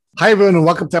Hi, everyone, and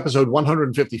welcome to episode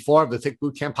 154 of the Tick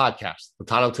Bootcamp podcast. The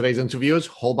title of today's interview is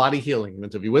Whole Body Healing, an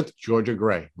interview with Georgia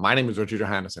Gray. My name is Richard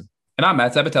Johannesson. And I'm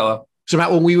Matt Sabatella. So,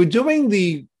 Matt, when we were doing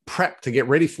the prep to get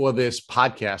ready for this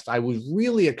podcast, I was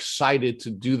really excited to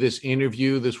do this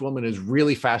interview. This woman is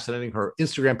really fascinating. Her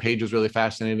Instagram page is really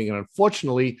fascinating. And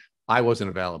unfortunately, I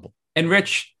wasn't available. And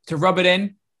Rich, to rub it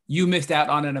in, you missed out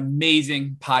on an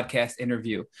amazing podcast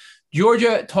interview.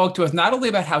 Georgia talked to us not only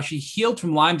about how she healed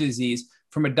from Lyme disease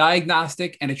from a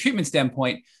diagnostic and a treatment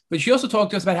standpoint, but she also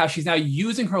talked to us about how she's now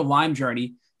using her Lyme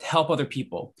journey to help other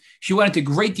people. She went into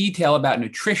great detail about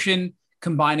nutrition,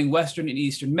 combining Western and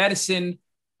Eastern medicine,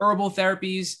 herbal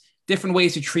therapies, different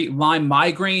ways to treat Lyme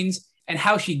migraines, and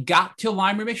how she got to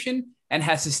Lyme remission and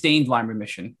has sustained Lyme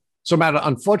remission. So, Matt,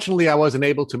 unfortunately, I wasn't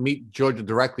able to meet Georgia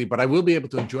directly, but I will be able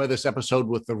to enjoy this episode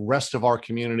with the rest of our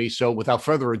community. So without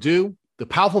further ado, the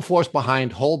powerful force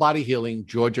behind Whole Body Healing,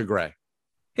 Georgia Gray.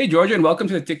 Hey, Georgia, and welcome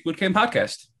to the Tick Bootcamp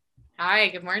podcast. Hi,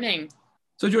 good morning.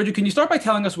 So, Georgia, can you start by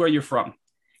telling us where you're from?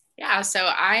 Yeah, so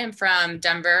I am from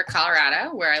Denver,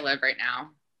 Colorado, where I live right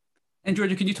now. And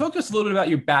Georgia, can you talk to us a little bit about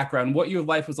your background, what your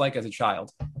life was like as a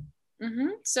child?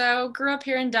 So grew up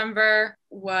here in Denver,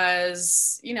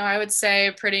 was, I would say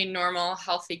a pretty normal,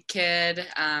 healthy kid,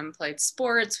 played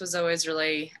sports, was always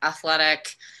really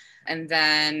athletic, and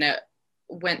then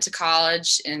went to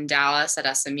college in Dallas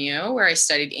at SMU, where I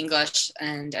studied English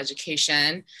and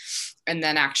education, and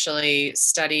then actually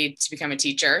studied to become a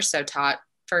teacher. So taught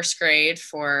first grade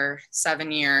for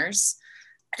 7 years.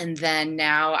 And then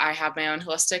now I have my own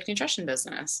holistic nutrition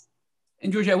business.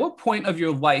 And Georgia, at what point of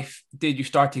your life did you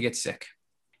start to get sick?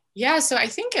 Yeah, so I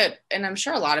think and I'm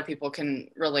sure a lot of people can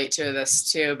relate to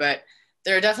this too, but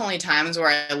there are definitely times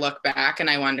where I look back and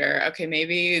I wonder, okay,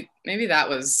 maybe that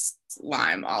was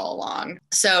Lyme all along.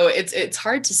 So it's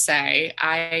hard to say.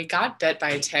 I got bit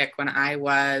by a tick when I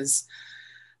was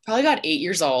probably about 8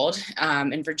 years old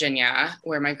in Virginia,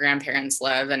 where my grandparents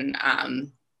live. And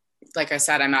like I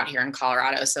said, I'm out here in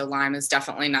Colorado. So Lyme is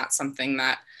definitely not something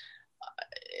that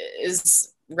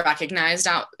is recognized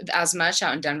out as much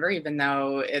out in Denver, even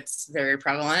though it's very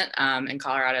prevalent in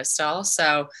Colorado still.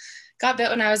 So got bit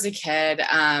when I was a kid.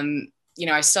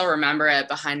 I still remember it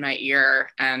behind my ear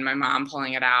and my mom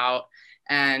pulling it out.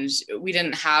 And we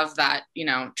didn't have that,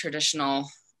 traditional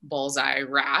bullseye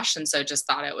rash. And so just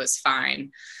thought it was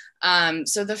fine.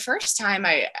 So the first time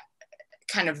I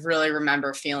kind of really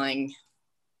remember feeling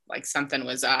like something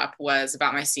was up was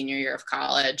about my senior year of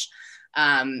college.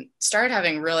 Started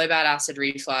having really bad acid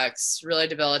reflux, really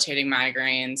debilitating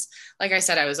migraines. Like I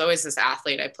said, I was always this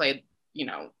athlete. I played,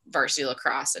 varsity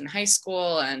lacrosse in high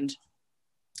school and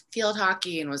field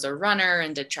hockey and was a runner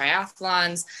and did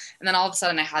triathlons. And then all of a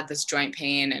sudden I had this joint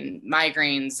pain and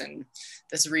migraines and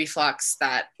this reflux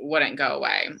that wouldn't go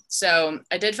away. So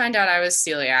I did find out I was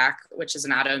celiac, which is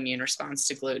an autoimmune response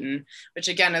to gluten, which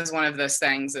again is one of those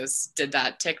things did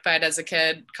that tick bite as a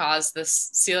kid cause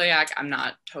this celiac? I'm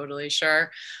not totally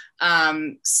sure.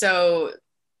 So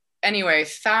anyway,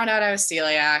 found out I was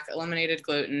celiac, eliminated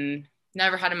gluten,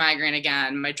 never had a migraine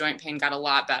again. My joint pain got a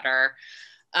lot better.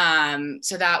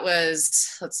 So that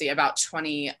was, about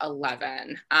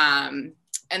 2011.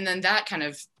 And then that kind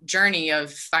of journey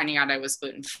of finding out I was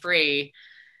gluten-free,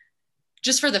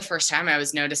 just for the first time, I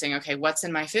was noticing, okay, what's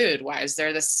in my food? Why is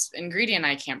there this ingredient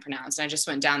I can't pronounce? And I just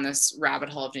went down this rabbit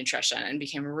hole of nutrition and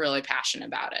became really passionate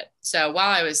about it. So while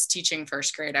I was teaching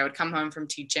first grade, I would come home from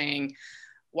teaching,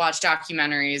 watch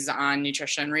documentaries on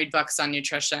nutrition, read books on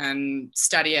nutrition,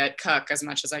 study it, cook as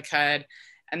much as I could,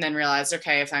 and then realized,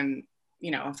 okay, if I'm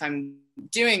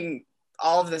doing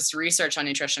all of this research on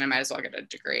nutrition, I might as well get a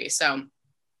degree. So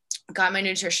got my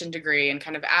nutrition degree, and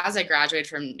kind of as I graduated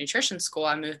from nutrition school,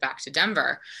 I moved back to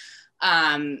Denver.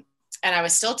 And I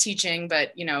was still teaching,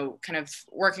 but, kind of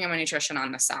working on my nutrition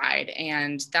on the side.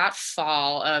 And that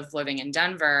fall of living in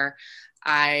Denver,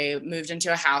 I moved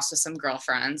into a house with some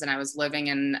girlfriends, and I was living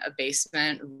in a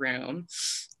basement room.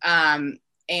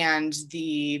 And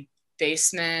the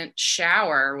basement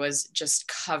shower was just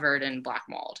covered in black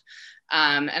mold.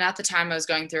 And at the time I was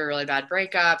going through a really bad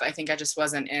breakup. I think I just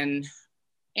wasn't in,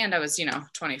 and I was,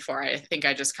 24. I think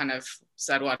I just kind of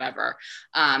said whatever.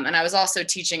 And I was also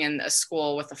teaching in a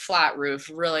school with a flat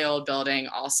roof, really old building,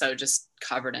 also just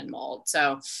covered in mold.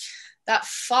 So that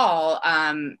fall,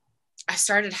 I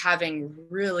started having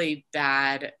really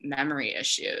bad memory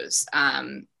issues,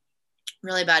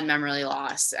 really bad memory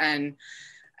loss. And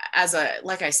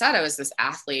like I said, I was this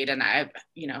athlete, and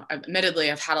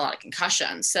admittedly I've had a lot of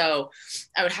concussions. So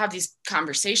I would have these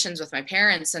conversations with my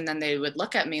parents, and then they would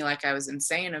look at me like I was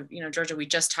insane of, Georgia, we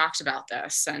just talked about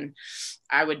this. And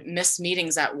I would miss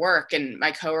meetings at work, and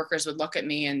my coworkers would look at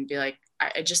me and be like,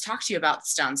 I just talked to you about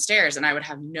this downstairs, and I would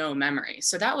have no memory.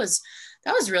 So that was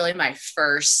really my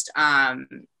first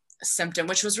symptom,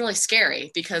 which was really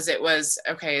scary because it was,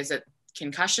 okay, is it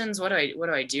concussions? What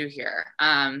do I do here?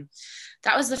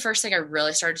 That was the first thing I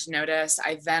really started to notice.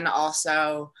 I then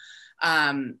also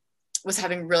was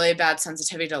having really bad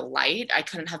sensitivity to light. I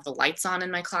couldn't have the lights on in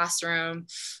my classroom.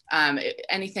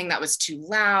 Anything that was too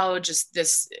loud, just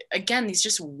this, again, these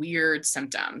just weird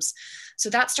symptoms.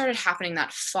 So that started happening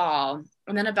that fall.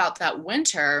 And then about that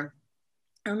winter,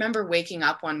 I remember waking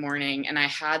up one morning and I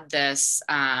had this,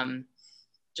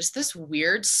 just this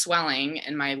weird swelling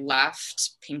in my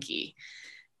left pinky.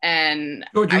 And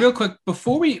Georgia, real quick,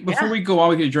 before we go on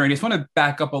with your journey, I just want to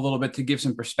back up a little bit to give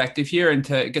some perspective here and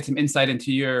to get some insight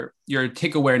into your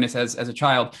tick awareness as a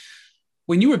child.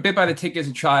 When you were bit by the tick as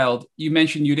a child, you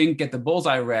mentioned you didn't get the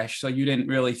bullseye rash, so you didn't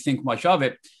really think much of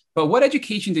it. But what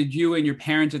education did you and your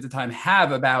parents at the time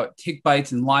have about tick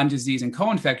bites and Lyme disease and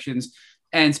co-infections,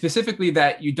 and specifically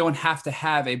that you don't have to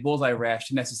have a bullseye rash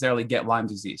to necessarily get Lyme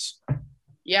disease?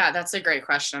 Yeah, that's a great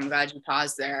question. I'm glad you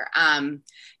paused there.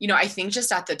 I think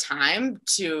just at the time,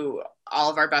 to all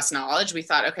of our best knowledge, we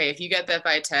thought, okay, if you get bit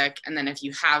by a tick, and then if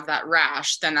you have that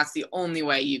rash, then that's the only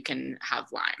way you can have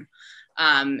Lyme.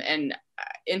 And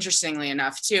interestingly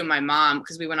enough, too, my mom,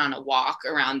 because we went on a walk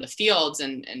around the fields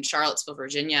in Charlottesville,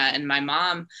 Virginia, and my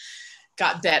mom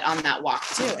got bit on that walk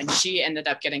too, and she ended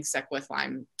up getting sick with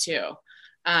Lyme too.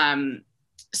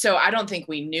 So I don't think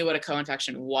we knew what a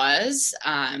co-infection was.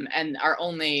 And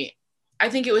I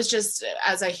think it was just,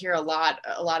 as I hear a lot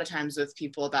of times with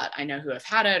people that I know who have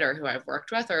had it or who I've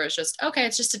worked with, or it's just, okay,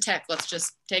 it's just a tick. Let's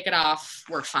just take it off.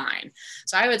 We're fine.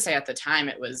 So I would say at the time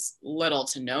it was little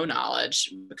to no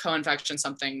knowledge. Co-infection,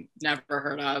 something never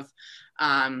heard of.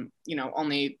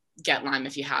 Only get Lyme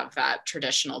if you have that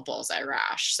traditional bullseye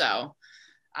rash. So,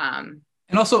 and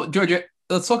also, Georgia,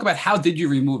 let's talk about how did you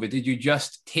remove it? Did you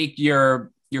just take your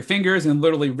fingers and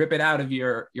literally rip it out of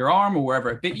your arm or wherever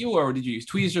it bit you, or did you use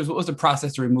tweezers? What was the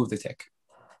process to remove the tick?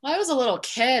 Well, I was a little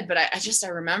kid, but I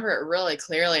remember it really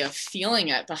clearly of feeling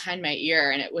it behind my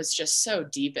ear, and it was just so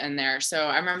deep in there. So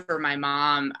I remember my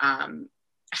mom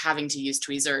having to use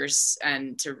tweezers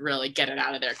and to really get it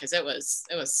out of there because it was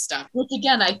stuck. Which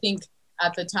again, I think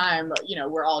at the time,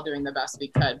 we're all doing the best we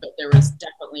could, but there was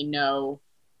definitely no,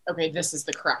 okay, this is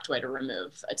the correct way to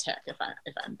remove a tick if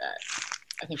I'm bit.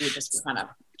 I think we just were kind of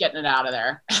getting it out of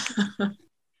there.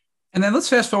 And then let's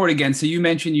fast forward again. So you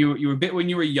mentioned you were bit when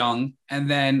you were young, and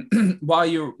then while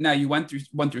you went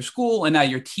through school, and now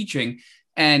you're teaching.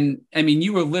 And I mean,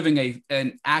 you were living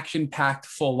an action-packed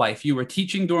full life. You were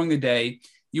teaching during the day.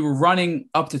 You were running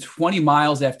up to 20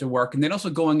 miles after work, and then also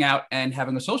going out and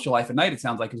having a social life at night, it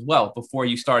sounds like, as well, before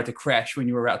you started to crash when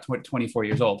you were about 24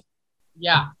 years old.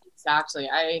 Yeah, exactly.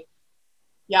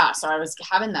 So I was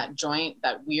having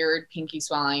that weird pinky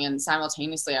swelling, and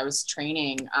simultaneously I was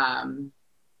training. I'm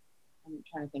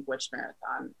trying to think which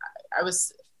marathon. I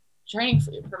was training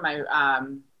for my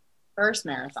first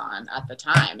marathon at the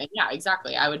time. And yeah,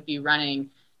 exactly. I would be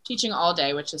teaching all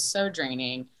day, which is so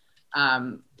draining.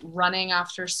 Running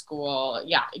after school.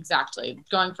 Yeah, exactly.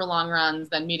 Going for long runs,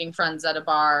 then meeting friends at a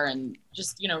bar, and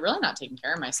just, really not taking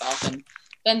care of myself. And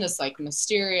then this like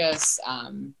mysterious,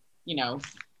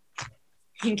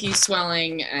 pinky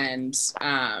swelling, and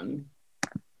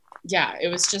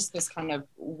it was just this kind of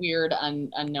weird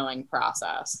unknowing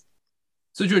process.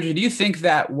 So Georgia, do you think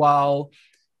that while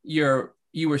you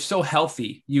were so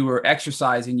healthy, you were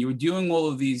exercising, you were doing all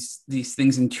of these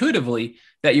things intuitively,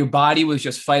 that your body was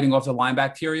just fighting off the Lyme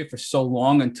bacteria for so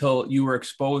long until you were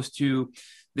exposed to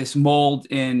this mold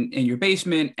in your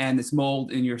basement and this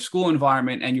mold in your school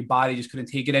environment, and your body just couldn't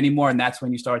take it anymore, and that's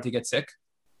when you started to get sick?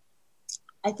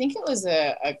 I think it was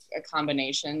a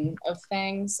combination of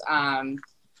things.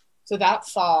 So that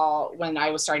fall, when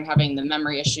I was starting having the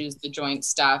memory issues, the joint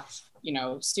stuff,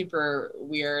 super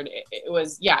weird, it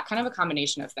was, kind of a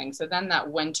combination of things. So then that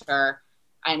winter,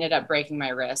 I ended up breaking my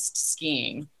wrist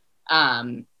skiing,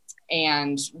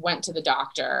 and went to the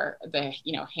doctor, the,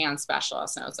 hand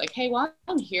specialist. And I was like, hey, while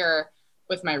I'm here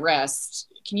with my wrist,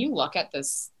 can you look at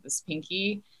this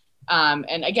pinky?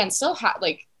 And again, still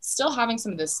having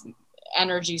some of this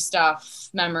energy stuff,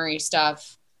 memory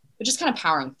stuff, but just kind of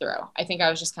powering through. I think I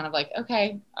was just kind of like,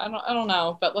 okay, I don't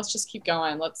know, but let's just keep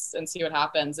going. And see what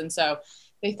happens. And so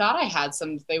they thought I had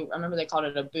I remember they called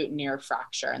it a boutonniere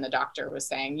fracture. And the doctor was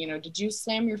saying, did you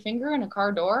slam your finger in a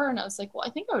car door? And I was like, well, I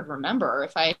think I would remember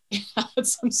if I had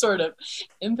some sort of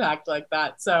impact like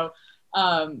that. So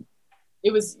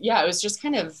it was just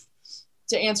kind of,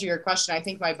 to answer your question, I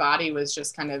think my body was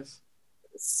just kind of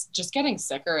just getting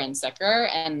sicker and sicker.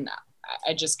 And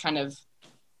I just kind of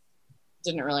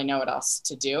didn't really know what else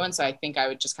to do. And so I think I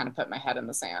would just kind of put my head in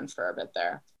the sand for a bit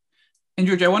there. And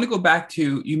George, I want to go back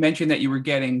to, you mentioned that you were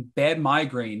getting bad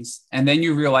migraines, and then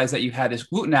you realized that you had this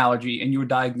gluten allergy and you were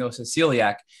diagnosed as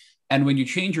celiac. And when you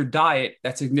change your diet,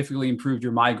 that significantly improved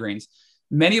your migraines.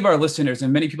 Many of our listeners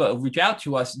and many people that reach out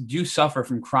to us do suffer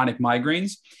from chronic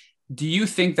migraines. Do you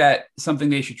think that something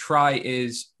they should try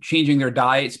is changing their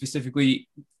diet, specifically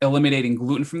eliminating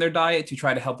gluten from their diet to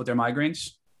try to help with their migraines?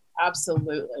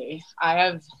 Absolutely. I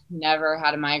have never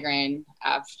had a migraine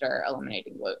after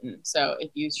eliminating gluten. So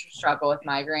if you struggle with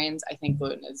migraines, I think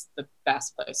gluten is the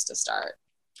best place to start.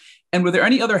 And were there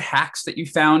any other hacks that you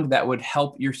found that would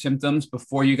help your symptoms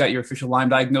before you got your official Lyme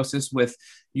diagnosis with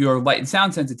your light and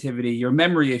sound sensitivity, your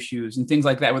memory issues, and things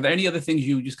like that? Were there any other things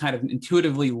you just kind of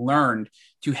intuitively learned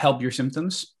to help your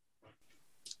symptoms?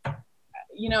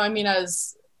 I mean,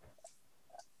 as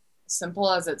simple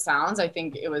as it sounds, I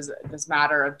think it was this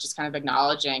matter of just kind of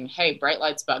acknowledging, hey, bright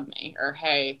lights bug me, or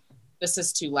hey, this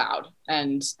is too loud,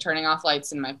 and turning off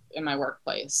lights in my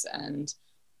workplace, and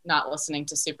not listening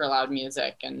to super loud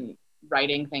music, and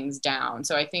writing things down.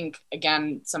 So I think,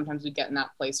 again, sometimes we get in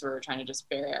that place where we're trying to just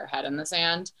bury our head in the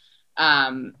sand.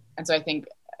 And so I think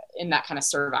in that kind of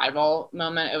survival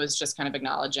moment, it was just kind of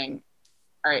acknowledging,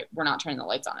 all right, we're not turning the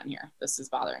lights on in here. This is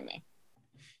bothering me.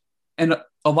 And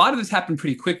a lot of this happened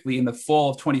pretty quickly in the fall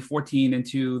of 2014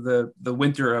 into the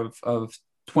winter of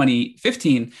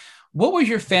 2015. What was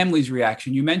your family's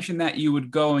reaction? You mentioned that you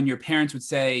would go and your parents would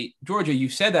say, Georgia, you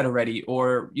said that already,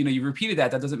 or, you repeated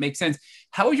that. That doesn't make sense.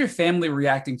 How was your family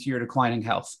reacting to your declining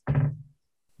health?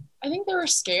 I think they were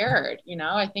scared.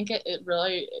 I think it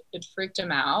really freaked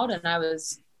them out. And I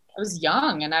was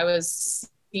young and I was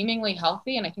seemingly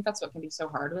healthy. And I think that's what can be so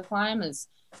hard with Lyme is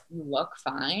you look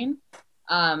fine.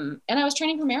 And I was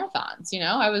training for marathons.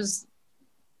 I was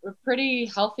a pretty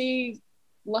healthy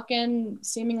looking,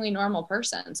 seemingly normal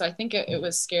person. So I think it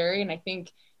was scary. And I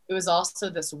think it was also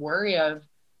this worry of,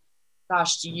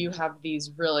 gosh, do you have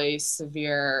these really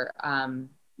severe, some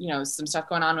stuff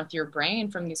going on with your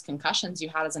brain from these concussions you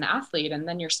had as an athlete, and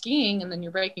then you're skiing and then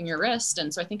you're breaking your wrist.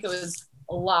 And so I think it was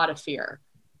a lot of fear.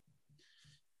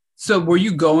 So were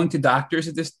you going to doctors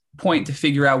at this point to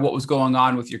figure out what was going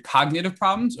on with your cognitive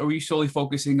problems, or were you solely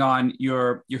focusing on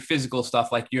your physical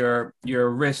stuff, like your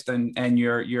wrist and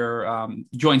your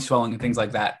joint swelling and things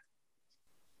like that?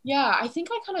 Yeah, I think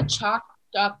I kind of chalked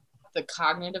up the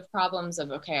cognitive problems of,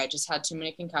 okay, I just had too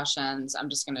many concussions. I'm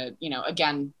just going to,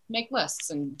 again, make lists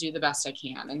and do the best I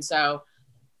can. And so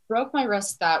broke my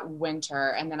wrist that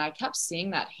winter. And then I kept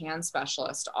seeing that hand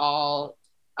specialist all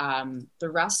the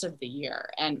rest of the year.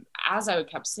 And as I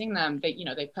kept seeing them,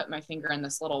 they put my finger in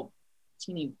this little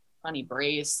teeny funny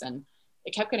brace, and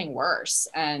it kept getting worse.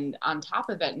 And on top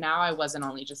of it, now I wasn't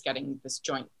only just getting this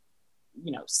joint,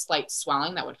 slight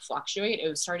swelling that would fluctuate.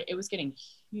 It was getting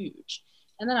huge.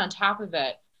 And then on top of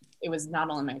it, it was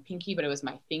not only my pinky, but it was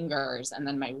my fingers, and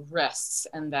then my wrists,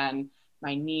 and then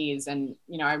my knees. And,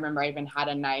 I remember I even had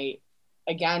a night,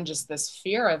 again, just this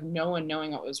fear of no one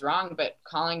knowing what was wrong, but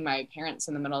calling my parents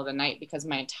in the middle of the night because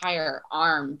my entire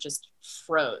arm just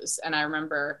froze. And I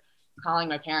remember calling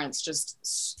my parents, just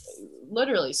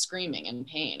literally screaming in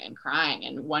pain and crying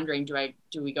and wondering,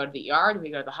 do we go to the ER? Do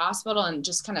we go to the hospital? And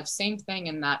just kind of same thing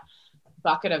in that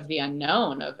bucket of the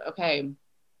unknown of, okay,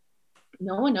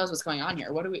 no one knows what's going on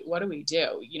here. What do we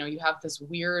do? You have this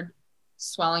weird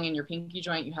swelling in your pinky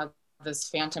joint. You have this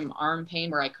phantom arm pain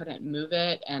where I couldn't move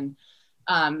it. And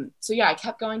so yeah, I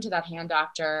kept going to that hand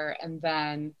doctor, and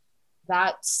then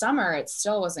that summer it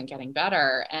still wasn't getting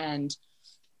better. And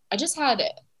I just had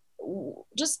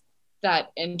just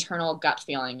that internal gut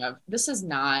feeling of this is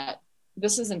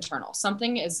internal.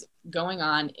 Something is going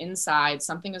on inside.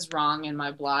 Something is wrong in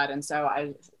my blood. And so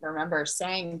I remember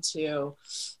saying to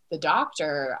the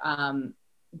doctor,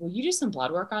 will you do some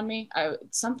blood work on me?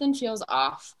 Something feels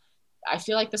off. I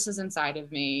feel like this is inside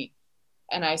of me.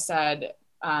 And I said,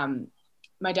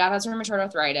 my dad has rheumatoid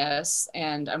arthritis,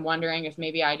 and I'm wondering if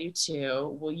maybe I do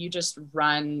too. Will you just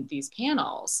run these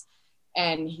panels?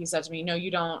 And he said to me, no,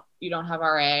 you don't have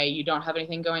RA. You don't have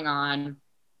anything going on.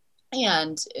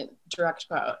 And direct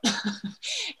quote,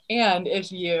 and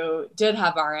if you did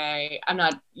have RA,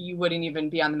 you wouldn't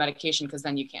even be on the medication because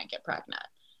then you can't get pregnant.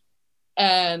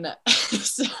 And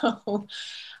so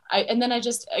and then I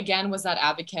just, again, was that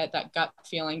advocate, that gut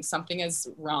feeling, something is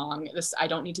wrong. I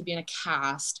don't need to be in a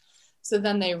cast. So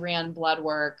then they ran blood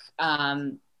work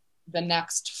the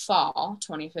next fall,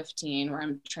 2015, where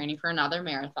I'm training for another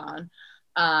marathon.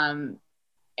 And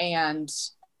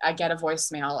I get a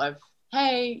voicemail of,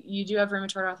 hey, you do have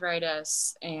rheumatoid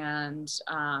arthritis, and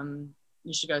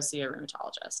you should go see a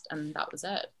rheumatologist. And that was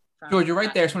it. Georgia,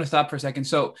 right there. I just want to stop for a second.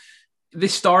 So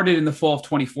this started in the fall of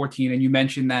 2014, and you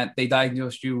mentioned that they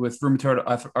diagnosed you with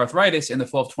rheumatoid arthritis in the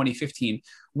fall of 2015.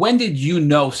 When did you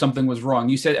know something was wrong?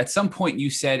 You said at some point you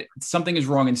said something is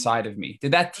wrong inside of me.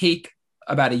 Did that take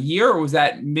about a year, or was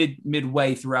that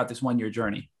midway throughout this 1 year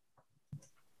journey?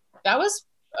 That was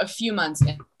a few months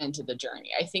into the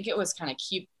journey. I think it was kind of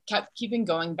kept keeping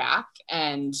back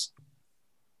and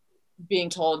being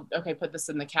told, okay, put this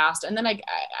in the cast. And then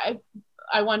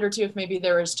I wonder too if maybe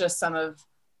there was just some of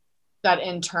that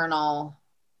internal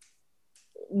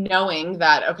knowing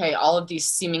that, okay, all of these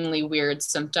seemingly weird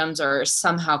symptoms are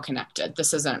somehow connected.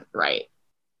 This isn't right.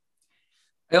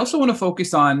 I also want to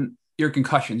focus on your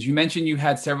concussions. You mentioned you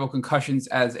had several concussions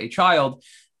as a child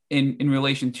in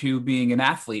relation to being an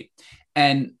athlete.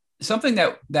 And something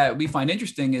that we find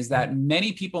interesting is that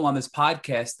many people on this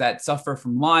podcast that suffer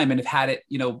from Lyme and have had it,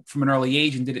 from an early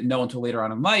age and didn't know until later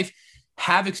on in life,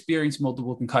 have experienced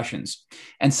multiple concussions.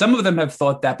 And some of them have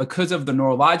thought that because of the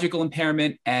neurological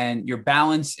impairment and your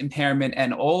balance impairment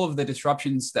and all of the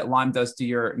disruptions that Lyme does to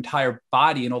your entire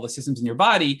body and all the systems in your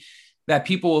body, that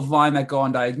people with Lyme that go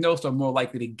undiagnosed are more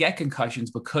likely to get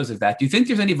concussions because of that. Do you think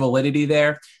there's any validity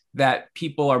there that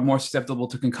people are more susceptible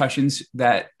to concussions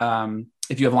that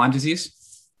if you have Lyme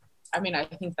disease? I mean, I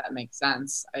think that makes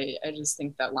sense. I just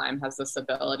think that Lyme has this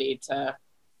ability to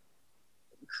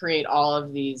create all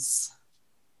of these.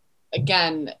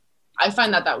 Again, I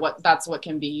find that's what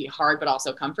can be hard, but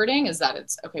also comforting, is that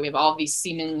it's okay. We have all these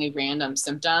seemingly random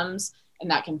symptoms, and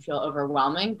that can feel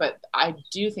overwhelming. But I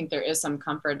do think there is some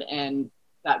comfort in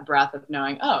that breath of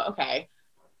knowing, oh, okay,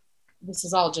 this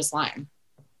is all just Lyme.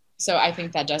 So I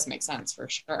think that does make sense for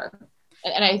sure.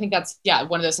 And I think that's,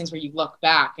 one of those things where you look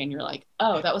back and you're like,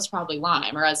 oh, that was probably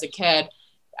Lyme. Or as a kid,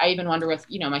 I even wonder with,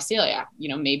 my celiac,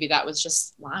 maybe that was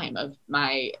just Lyme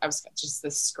I was just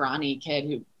this scrawny kid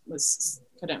who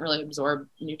couldn't really absorb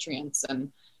nutrients.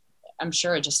 And I'm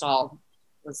sure it just all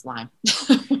was Lyme.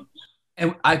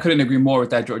 And I couldn't agree more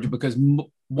with that, Georgia, because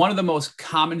one of the most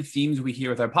common themes we hear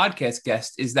with our podcast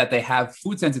guests is that they have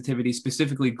food sensitivity,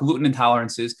 specifically gluten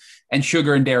intolerances and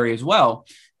sugar and dairy as well.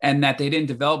 And that they didn't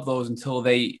develop those until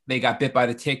they got bit by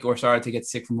the tick or started to get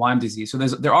sick from Lyme disease. So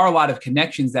there are a lot of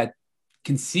connections that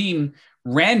can seem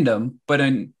random, but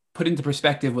put into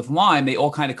perspective with Lyme, they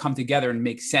all kind of come together and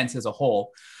make sense as a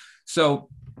whole. So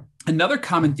another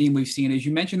common theme we've seen is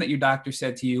you mentioned that your doctor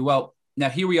said to you, well, now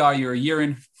here we are, you're a year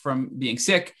in from being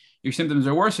sick, your symptoms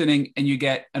are worsening, and you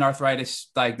get an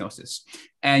arthritis diagnosis.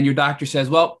 And your doctor says,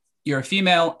 well, you're a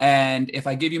female, and if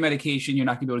I give you medication, you're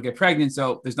not going to be able to get pregnant,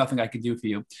 so there's nothing I can do for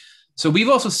you. So we've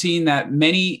also seen that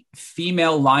many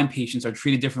female Lyme patients are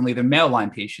treated differently than male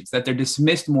Lyme patients, that they're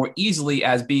dismissed more easily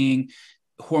as being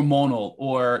hormonal,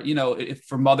 or, if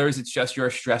for mothers, it's just you're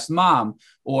a stressed mom,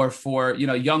 or for,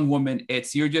 young women,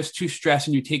 it's you're just too stressed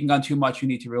and you're taking on too much, you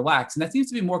need to relax. And that seems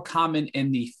to be more common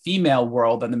in the female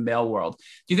world than the male world.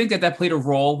 Do you think that played a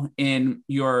role in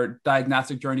your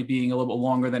diagnostic journey being a little bit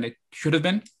longer than it should have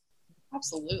been?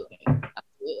 Absolutely.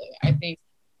 I think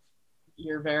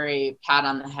you're very pat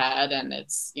on the head, and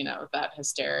it's, that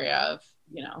hysteria of,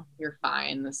 you're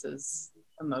fine. This is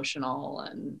emotional.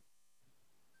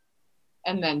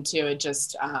 And then too, it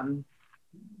just,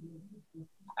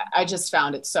 I just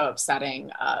found it so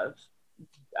upsetting of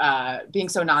being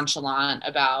so nonchalant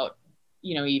about,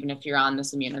 even if you're on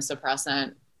this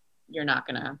immunosuppressant, you're not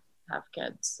going to have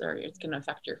kids, or it's going to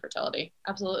affect your fertility.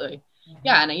 Absolutely.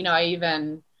 Yeah. And, I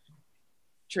even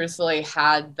truthfully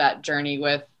had that journey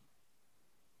with,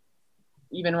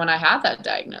 even when I had that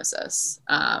diagnosis.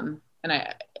 And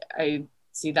I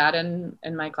see that in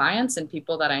my clients and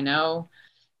people that I know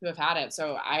who have had it.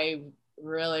 So I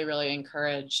really, really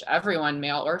encourage everyone,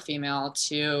 male or female,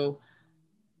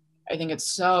 I think it's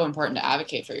so important to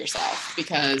advocate for yourself,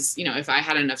 because, if I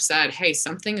hadn't have said, hey,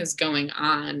 something is going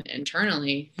on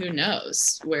internally, who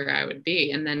knows where I would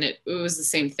be. And then it was the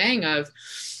same thing of,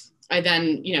 I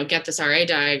then, get this RA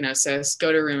diagnosis,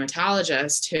 go to a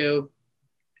rheumatologist who,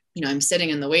 I'm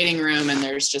sitting in the waiting room and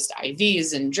there's just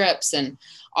IVs and drips and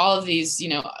all of these,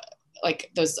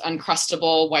 like those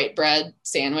Uncrustable white bread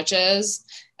sandwiches.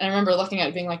 And I remember looking at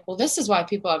it being like, well, this is why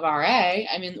people have RA.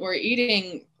 I mean, we're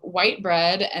eating white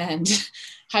bread and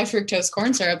high fructose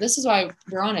corn syrup. This is why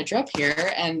we're on a drip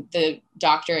here. And the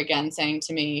doctor again saying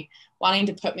to me, wanting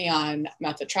to put me on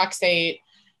methotrexate.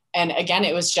 And again,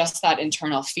 it was just that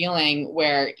internal feeling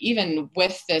where even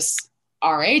with this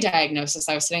RA diagnosis,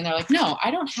 I was sitting there like, no, I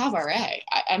don't have RA.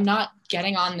 I'm not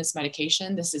getting on this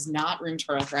medication. This is not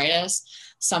rheumatoid arthritis.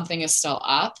 Something is still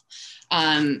up.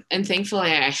 And thankfully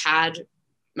I had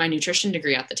my nutrition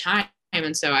degree at the time.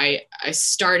 And so I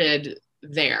started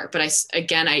there. But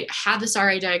I had this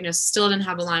RA diagnosis, still didn't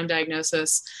have a Lyme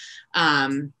diagnosis.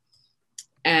 And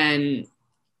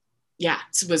yeah,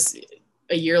 it was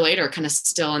a year later, kind of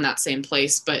still in that same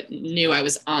place, but knew I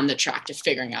was on the track to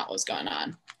figuring out what was going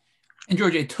on. And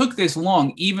Georgia, it took this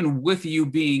long, even with you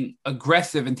being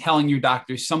aggressive and telling your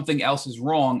doctors something else is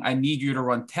wrong, I need you to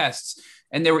run tests.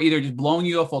 And they were either just blowing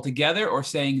you off altogether or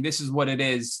saying, this is what it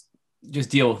is, just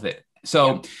deal with it.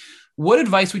 So what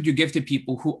advice would you give to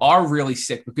people who are really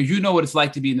sick? Because you know what it's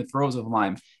like to be in the throes of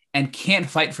Lyme and can't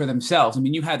fight for themselves. I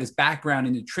mean, you had this background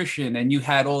in nutrition and you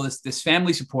had all this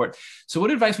family support. So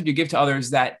what advice would you give to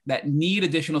others that need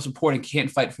additional support and can't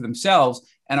fight for themselves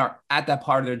and are at that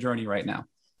part of their journey right now?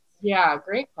 Yeah,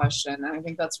 great question. And I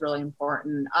think that's really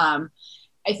important.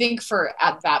 I think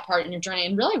at that part in your journey,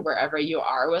 and really wherever you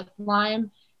are with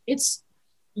Lyme,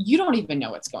 you don't even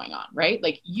know what's going on, right?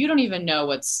 Like you don't even know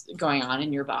what's going on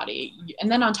in your body.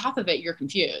 And then on top of it, you're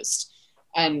confused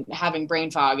and having brain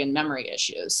fog and memory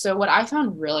issues. So what I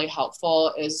found really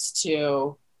helpful is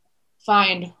to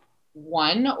find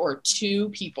one or two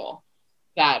people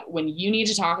that when you need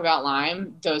to talk about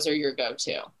Lyme, those are your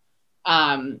go-to.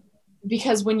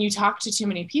 Because when you talk to too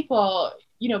many people,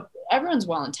 everyone's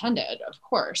well-intended, of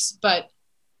course, but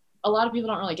a lot of people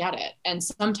don't really get it. And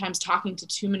sometimes talking to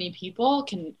too many people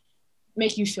can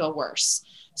make you feel worse.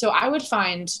 So I would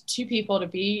find two people to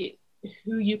be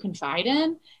who you confide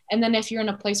in. And then if you're in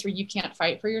a place where you can't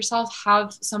fight for yourself,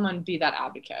 have someone be that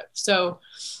advocate. So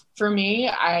for me,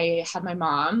 I had my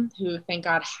mom who, thank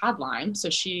God, had Lyme.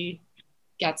 So she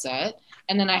gets it.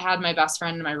 And then I had my best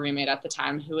friend and my roommate at the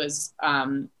time who was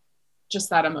just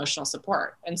that emotional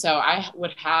support. And so I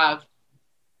would have,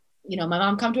 my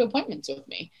mom come to appointments with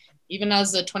me, even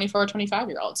as a 24 or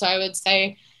 25-year-old. So I would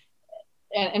say,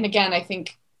 and again, I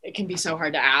think it can be so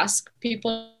hard to ask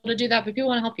people to do that, but people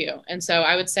want to help you. And so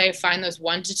I would say find those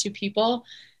 1 to 2 people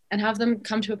and have them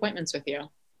come to appointments with you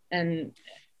and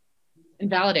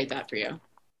validate that for you.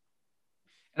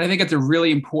 And I think it's a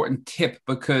really important tip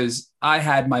because I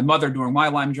had my mother during my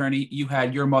Lyme journey. You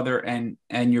had your mother and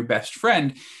your best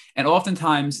friend. And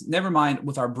oftentimes, never mind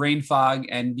with our brain fog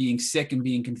and being sick and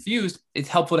being confused, it's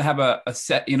helpful to have a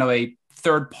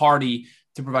third party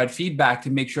to provide feedback to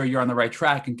make sure you're on the right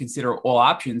track and consider all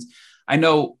options. I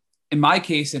know in my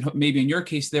case, and maybe in your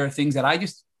case, there are things that I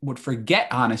just would forget,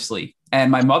 honestly. And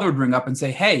my mother would bring up and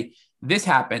say, hey, this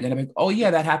happened. And I'm like, oh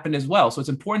yeah, that happened as well. So it's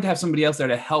important to have somebody else there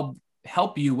to help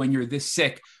you when you're this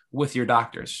sick with your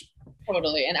doctors.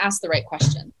 Totally. And ask the right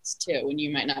questions too, when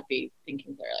you might not be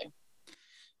thinking clearly.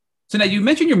 So now you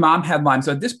mentioned your mom had Lyme.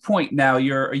 So at this point now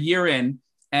you're a year in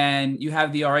and you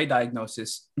have the RA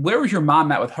diagnosis. Where was your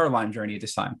mom at with her Lyme journey at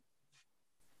this time?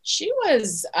 She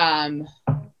was, had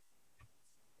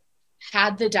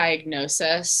the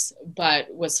diagnosis,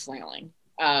 but was flailing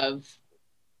of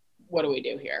what do we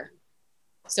do here?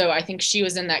 So I think she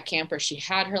was in that camp where she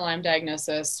had her Lyme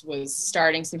diagnosis, was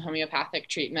starting some homeopathic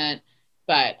treatment,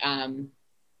 but,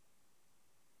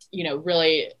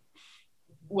 really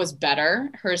was better.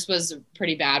 Hers was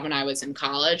pretty bad when I was in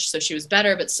college. So she was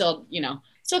better, but still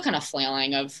kind of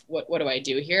flailing of what do I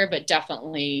do here? But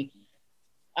definitely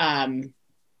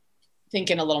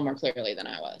thinking a little more clearly than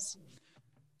I was.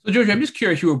 So Georgia, I'm just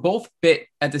curious, you were both bit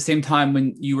at the same time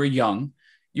when you were young.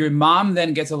 Your mom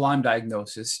then gets a Lyme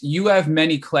diagnosis. You have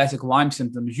many classic Lyme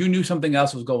symptoms. You knew something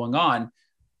else was going on.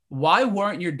 Why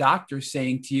weren't your doctors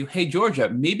saying to you, hey, Georgia,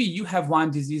 maybe you have Lyme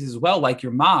disease as well, like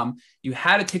your mom. You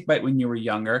had a tick bite when you were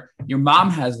younger. Your mom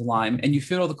has Lyme and you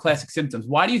feel all the classic symptoms.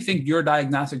 Why do you think your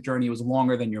diagnostic journey was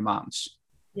longer than your mom's?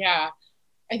 Yeah,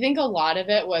 I think a lot of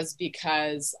it was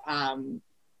because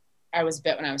I was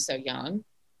bit when I was so young.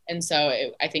 And so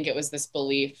I think it was this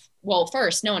belief. Well,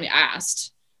 first, no one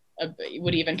asked.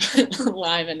 Would even put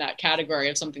Lyme in that category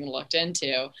of something looked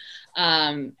into.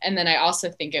 And then I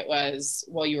also think it was,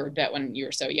 well, you were bit when you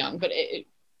were so young, but it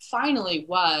finally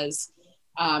was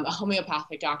a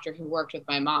homeopathic doctor who worked with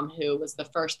my mom, who was the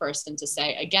first person to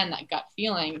say, again, that gut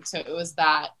feeling. So it was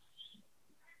that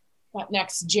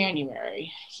next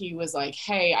January, he was like,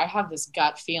 hey, I have this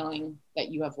gut feeling that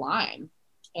you have Lyme.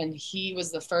 And he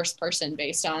was the first person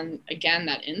based on, again,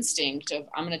 that instinct of,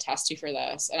 I'm going to test you for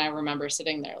this. And I remember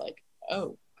sitting there like,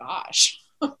 oh gosh.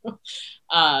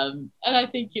 And I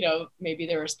think, maybe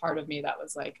there was part of me that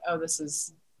was like, oh,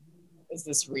 is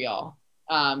this real?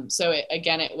 So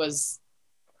it was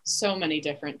so many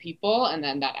different people. And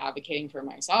then that advocating for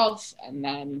myself. And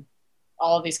then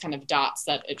all of these kind of dots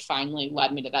that it finally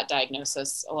led me to that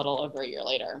diagnosis a little over a year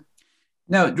later.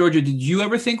 Now, Georgia, did you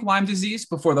ever think Lyme disease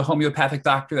before the homeopathic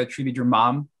doctor that treated your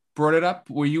mom brought it up?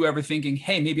 Were you ever thinking,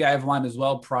 hey, maybe I have Lyme as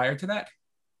well prior to that?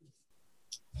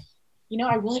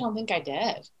 I really don't think I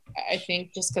did. I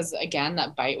think just because, again,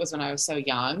 that bite was when I was so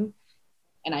young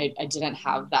and I didn't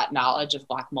have that knowledge of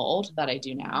black mold that I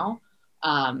do now.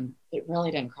 It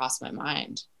really didn't cross my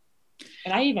mind.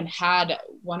 And I even had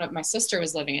my sister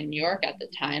was living in New York at the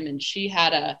time, and she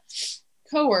had a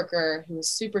coworker who was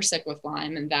super sick with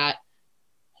Lyme. And that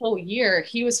whole year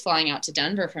he was flying out to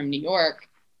Denver from New York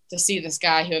to see this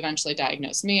guy who eventually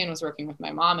diagnosed me and was working with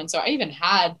my mom. And so I even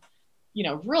had,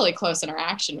 really close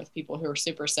interaction with people who were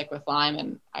super sick with Lyme.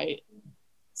 And I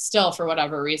still, for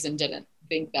whatever reason, didn't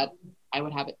think that I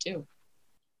would have it too.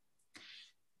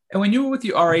 And when you were with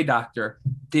the RA doctor,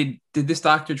 did this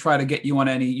doctor try to get you on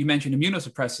any, you mentioned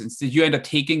immunosuppressants. Did you end up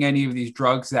taking any of these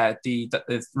drugs that the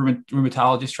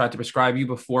rheumatologist tried to prescribe you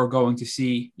before going to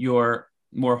see your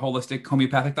more holistic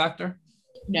homeopathic doctor?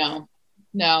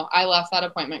 No, I left that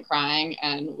appointment crying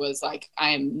and was like,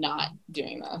 I am not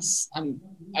doing this.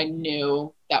 I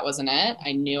knew that wasn't it.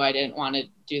 I knew I didn't want to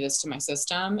do this to my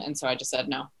system. And so I just said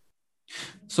no.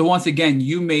 So once again,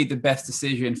 you made the best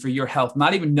decision for your health,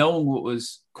 not even knowing what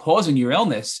was causing your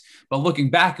illness, but looking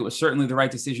back, it was certainly the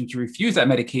right decision to refuse that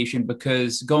medication,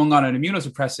 because going on an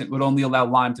immunosuppressant would only allow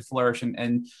Lyme to flourish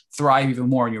and thrive even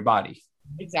more in your body.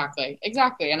 Exactly.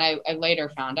 And I later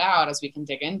found out, as we can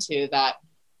dig into, that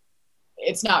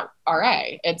it's not RA,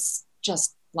 it's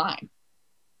just Lyme.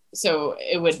 So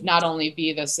it would not only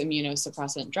be this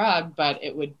immunosuppressant drug, but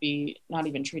it would be not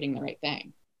even treating the right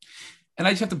thing. And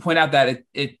I just have to point out that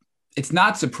it's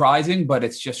not surprising, but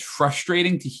it's just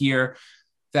frustrating to hear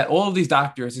that all of these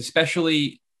doctors,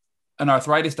 especially an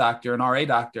arthritis doctor, an RA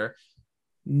doctor,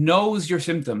 knows your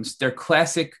symptoms, their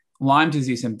classic Lyme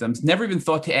disease symptoms, never even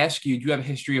thought to ask you, do you have a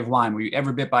history of Lyme? Were you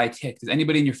ever bit by a tick? Does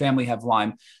anybody in your family have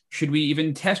Lyme? Should we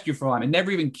even test you for Lyme? It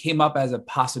never even came up as a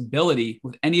possibility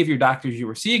with any of your doctors you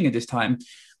were seeing at this time,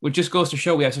 which just goes to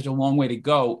show we have such a long way to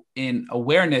go in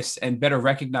awareness and better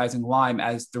recognizing Lyme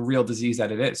as the real disease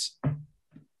that it is.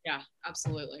 Yeah,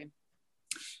 absolutely.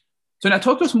 So now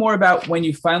talk to us more about when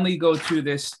you finally go to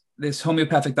this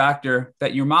homeopathic doctor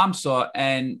that your mom saw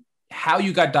and how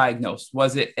you got diagnosed.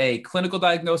 Was it a clinical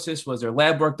diagnosis? Was there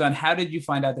lab work done? How did you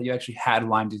find out that you actually had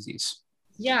Lyme disease?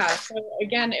 Yeah. So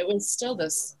again, it was still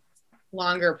this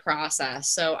longer process.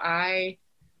 So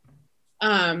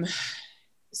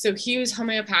so he was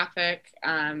homeopathic,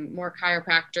 more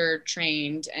chiropractor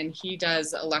trained, and he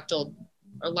does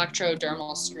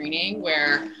electrodermal screening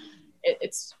where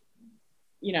it's,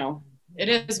 it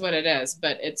is what it is,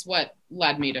 but it's what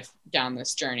led me down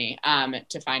this journey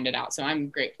to find it out. So I'm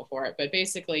grateful for it. But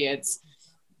basically it's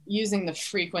using the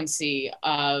frequency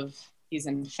of these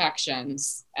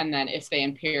infections, and then if they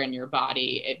appear in your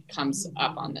body, it comes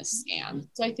up on this scan.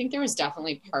 So I think there was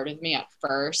definitely part of me at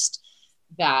first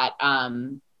that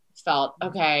felt,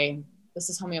 okay, this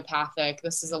is homeopathic.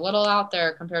 This is a little out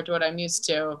there compared to what I'm used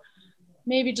to.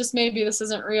 Maybe, just maybe, this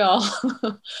isn't real.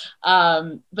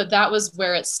 But that was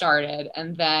where it started.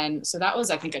 And then, so that was,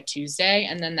 I think, a Tuesday.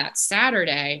 And then that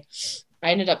Saturday,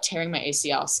 I ended up tearing my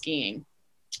ACL skiing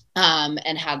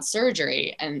and had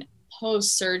surgery. And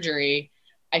post-surgery,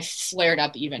 I flared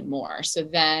up even more. So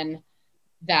then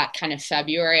that kind of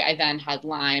February, I then had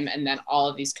Lyme, and then all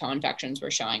of these co-infections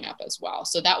were showing up as well.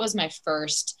 So that was my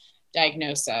first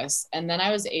diagnosis. And then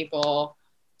I was able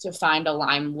to find a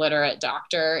Lyme literate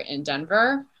doctor in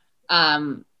Denver,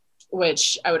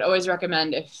 which I would always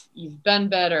recommend if you've been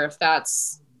bit or if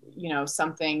that's,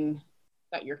 something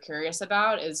that you're curious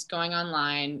about, is going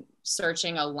online,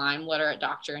 searching a Lyme literate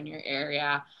doctor in your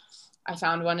area. I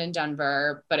found one in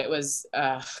Denver, but it was,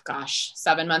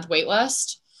 7-month wait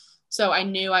list. So I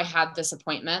knew I had this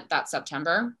appointment that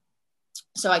September.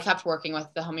 So I kept working with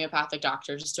the homeopathic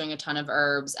doctor, just doing a ton of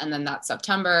herbs. And then that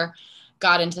September,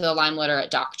 got into the Lyme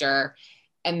literate doctor.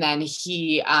 And then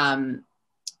he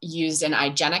used an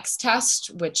IGeneX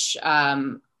test, which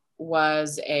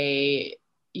was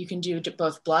you can do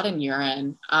both blood and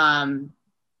urine.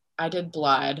 I did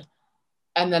blood.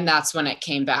 And then that's when it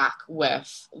came back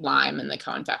with Lyme and the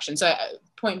co-infection. So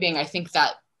point being, I think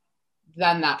that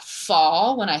then that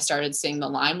fall, when I started seeing the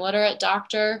Lyme literate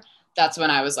doctor, that's when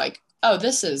I was like, oh,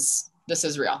 this is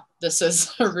real. This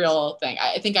is a real thing.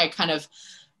 I think I kind of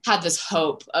had this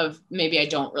hope of maybe I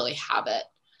don't really have it.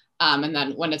 And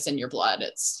then when it's in your blood,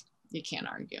 you can't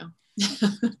argue.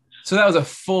 So that was a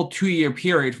full 2-year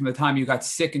period from the time you got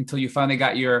sick until you finally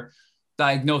got your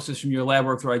diagnosis from your lab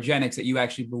work through IGeneX that you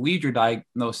actually believed your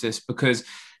diagnosis, because,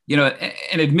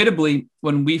 and admittedly,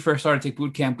 when we first started Tick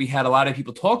Boot Camp, we had a lot of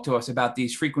people talk to us about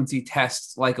these frequency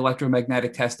tests like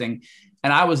electromagnetic testing.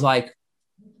 And I was like,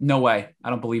 no way, I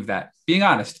don't believe that, being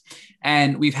honest.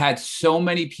 And we've had so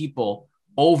many people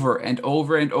over and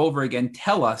over and over again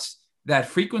tell us that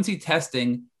frequency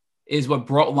testing is what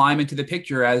brought Lyme into the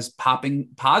picture as popping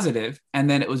positive, and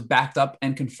then it was backed up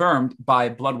and confirmed by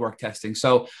blood work testing.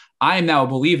 So I am now a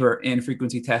believer in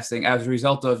frequency testing as a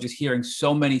result of just hearing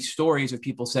so many stories of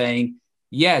people saying,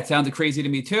 yeah, it sounded crazy to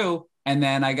me too. And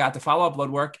then I got the follow-up blood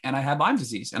work and I had Lyme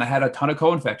disease and I had a ton of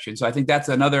co-infection. So I think that's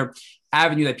another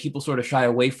avenue that people sort of shy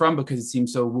away from because it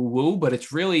seems so woo-woo, but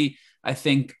it's really, I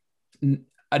think,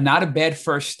 not a bad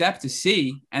first step to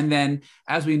see. And then,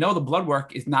 as we know, the blood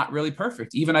work is not really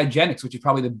perfect. Even IGeneX, which is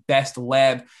probably the best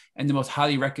lab and the most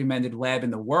highly recommended lab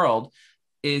in the world,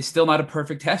 is still not a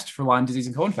perfect test for Lyme disease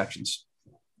and co-infections.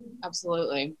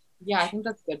 Absolutely. Yeah, I think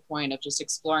that's a good point of just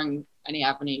exploring any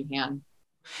avenue you can.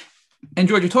 And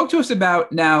Georgia, talk to us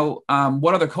about now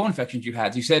what other co-infections you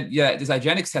had. You said, yeah, this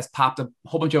IGeneX test popped a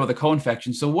whole bunch of other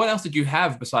co-infections. So what else did you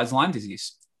have besides Lyme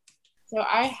disease? So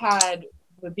I had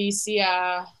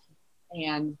Babesia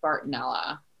and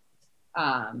Bartonella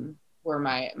were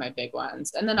my big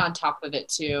ones. And then on top of it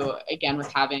too, again,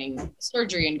 with having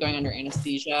surgery and going under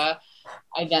anesthesia,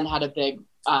 I then had a big,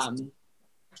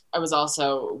 I was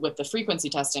also with the frequency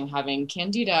testing having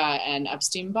Candida and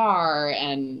Epstein-Barr.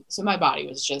 And so my body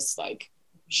was just like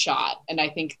shot. And I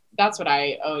think that's what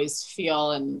I always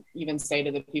feel and even say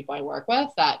to the people I work with,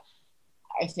 that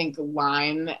I think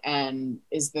Lyme and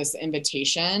is this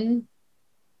invitation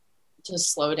to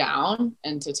slow down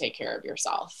and to take care of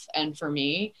yourself. And for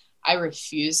me, I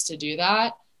refused to do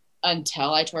that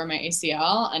until I tore my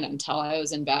ACL and until I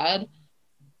was in bed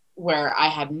where I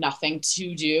had nothing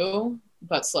to do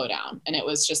but slow down. And it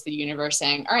was just the universe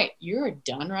saying, all right, you're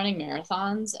done running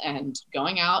marathons and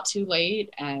going out too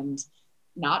late and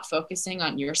not focusing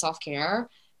on your self-care.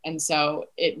 And so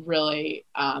it really,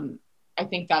 I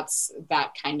think that's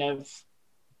that kind of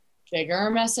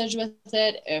bigger message with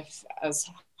it, if as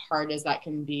hard as that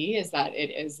can be, is that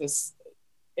it is this,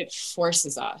 it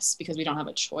forces us because we don't have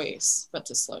a choice but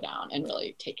to slow down and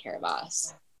really take care of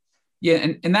us. Yeah.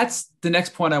 And that's the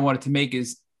next point I wanted to make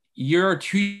is you're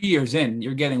 2 years in,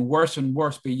 you're getting worse and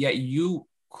worse, but yet you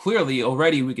clearly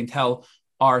already, we can tell,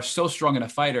 are so strong in a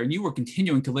fighter, and you were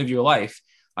continuing to live your life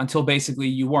until basically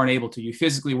you weren't able to. You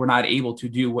physically were not able to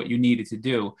do what you needed to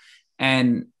do.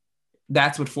 And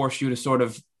that's what forced you to sort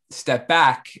of step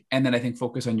back and then I think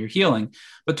focus on your healing.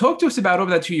 But talk to us about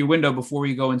over that 2 year window before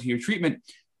we go into your treatment.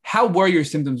 How were your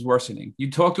symptoms worsening?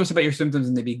 You talked to us about your symptoms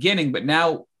in the beginning, but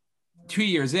now 2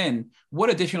 years in, what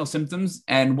additional symptoms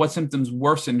and what symptoms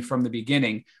worsened from the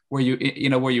beginning were you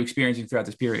experiencing throughout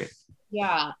this period?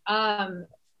 Yeah.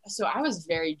 So I was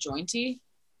very jointy.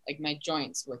 Like my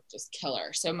joints were just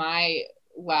killer. So my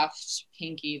left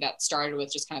pinky that started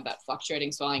with just kind of that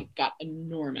fluctuating swelling got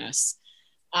enormous.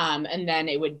 And then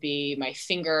it would be my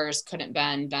fingers couldn't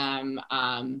bend them,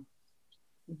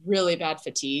 really bad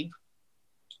fatigue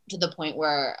to the point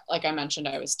where, like I mentioned,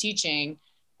 I was teaching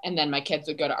and then my kids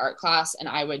would go to art class and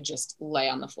I would just lay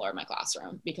on the floor of my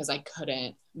classroom because I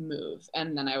couldn't move.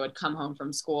 And then I would come home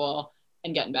from school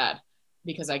and get in bed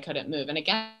because I couldn't move. And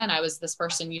again, I was this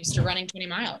person used to running 20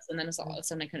 miles and then all of a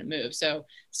sudden I couldn't move. So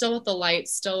still with the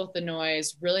lights, still with the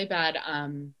noise, really bad,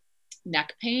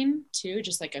 neck pain too,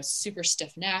 just like a super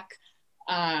stiff neck.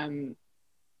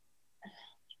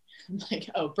 Like,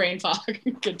 oh, brain fog.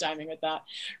 Good timing with that.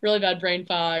 Really bad brain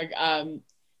fog. I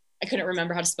couldn't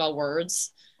remember how to spell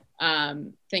words.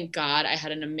 Thank God I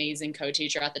had an amazing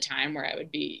co-teacher at the time where I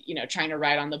would be, trying to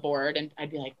write on the board and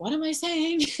I'd be like, what am I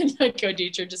saying? And my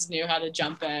co-teacher just knew how to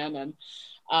jump in and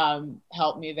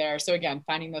help me there. So again,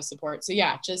 finding those supports. So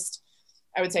yeah, just,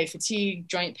 I would say fatigue,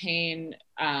 joint pain,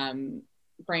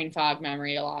 brain fog,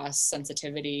 memory loss,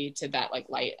 sensitivity to that like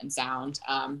light and sound.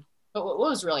 But what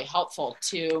was really helpful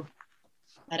too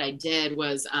that I did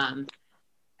was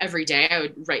every day I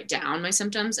would write down my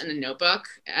symptoms in a notebook,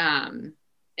 and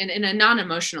in a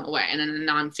non-emotional way and in a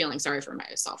non-feeling sorry for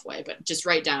myself way, but just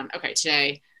write down, okay,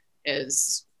 today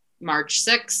is March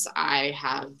 6th. I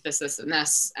have this, this, and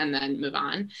this, and then move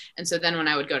on. And so then when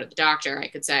I would go to the doctor, I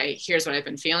could say, here's what I've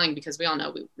been feeling, because we all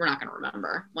know we're not going to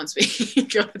remember once we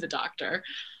go to the doctor.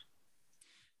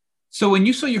 So when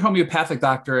you saw your homeopathic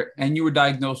doctor and you were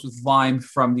diagnosed with Lyme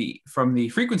from the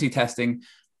frequency testing,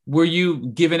 were you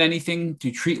given anything to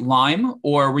treat Lyme,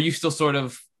 or were you still sort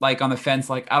of like on the fence,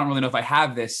 like, I don't really know if I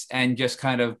have this, and just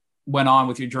kind of went on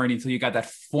with your journey until you got that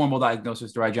formal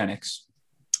diagnosis through IGeneX?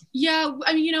 Yeah.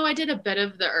 I mean, I did a bit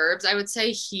of the herbs. I would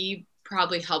say he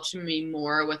probably helped me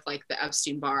more with like the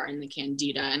Epstein-Barr and the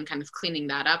Candida and kind of cleaning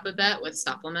that up a bit with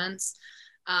supplements.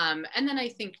 And then I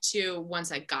think too,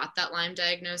 once I got that Lyme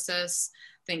diagnosis,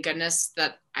 thank goodness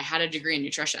that I had a degree in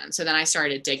nutrition. So then I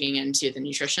started digging into the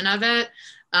nutrition of it.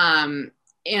 And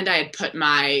I had put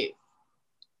my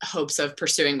hopes of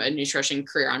pursuing a nutrition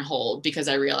career on hold, because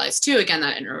I realized too, again,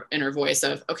 that inner voice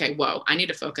of, okay, whoa, I need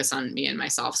to focus on me and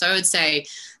myself. So I would say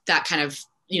that kind of,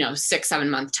 6-7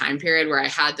 month time period where I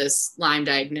had this Lyme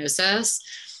diagnosis,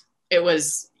 it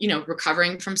was,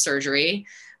 recovering from surgery,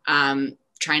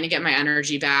 trying to get my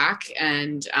energy back,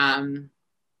 and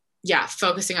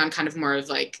focusing on kind of more of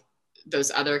like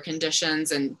those other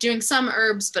conditions and doing some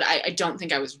herbs, but I don't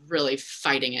think I was really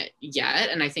fighting it yet.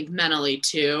 And I think mentally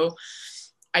too,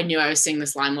 I knew I was seeing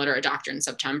this Lyme literate doctor in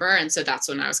September. And so that's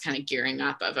when I was kind of gearing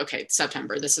up of, okay,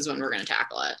 September, this is when we're going to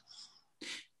tackle it.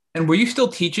 And were you still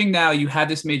teaching now? You had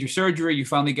this major surgery, you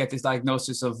finally get this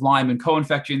diagnosis of Lyme and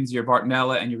co-infections, your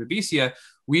Bartonella and your Babesia.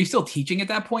 Were you still teaching at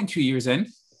that point, 2 years in?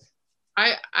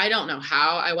 I don't know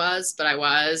how I was, but I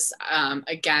was.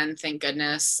 Again, thank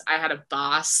goodness. I had a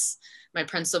boss, my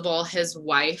principal, his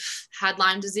wife had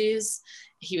Lyme disease.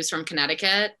 He was from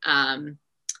Connecticut.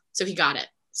 So he got it.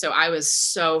 So I was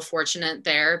so fortunate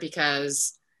there,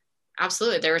 because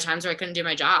absolutely there were times where I couldn't do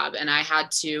my job, and I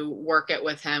had to work it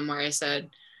with him, where I said,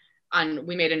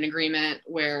 we made an agreement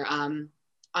where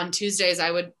on Tuesdays I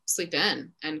would sleep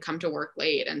in and come to work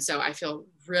late. And so I feel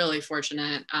really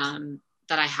fortunate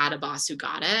that I had a boss who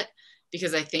got it,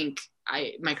 because I think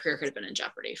my career could have been in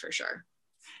jeopardy for sure.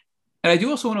 And I do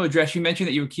also want to address, you mentioned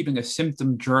that you were keeping a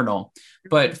symptom journal,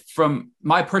 but from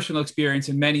my personal experience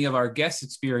and many of our guests'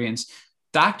 experience,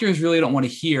 doctors really don't want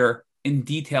to hear in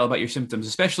detail about your symptoms,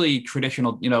 especially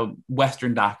traditional,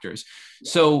 Western doctors.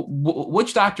 So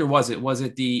which doctor was it? Was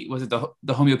it the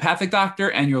homeopathic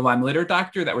doctor and your Lyme literate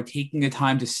doctor that were taking the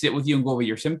time to sit with you and go over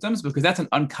your symptoms? Because that's an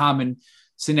uncommon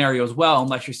scenario as well,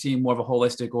 unless you're seeing more of a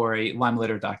holistic or a Lyme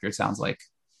literate doctor, it sounds like.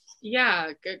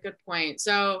 Yeah, good point.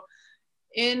 So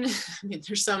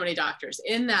there's so many doctors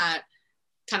in that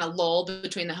kind of lull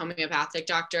between the homeopathic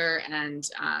doctor and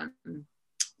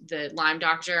the Lyme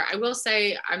doctor. I will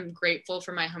say I'm grateful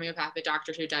for my homeopathic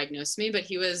doctor who diagnosed me, but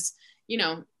he was,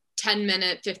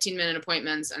 10-minute, 15-minute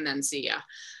appointments and then see ya.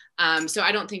 So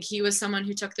I don't think he was someone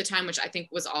who took the time, which I think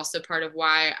was also part of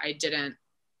why I didn't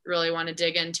really want to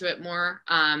dig into it more.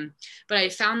 But I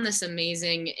found this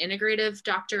amazing integrative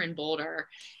doctor in Boulder,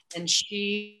 and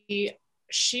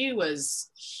she was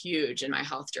huge in my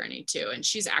health journey too. And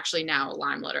she's actually now a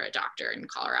Lyme literate doctor in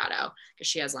Colorado, because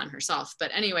she has Lyme herself.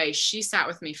 But anyway, she sat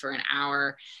with me for an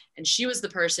hour, and she was the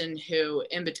person who,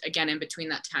 in between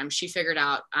that time, she figured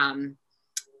out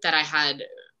that I had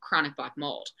chronic black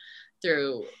mold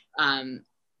through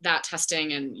that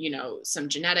testing and, some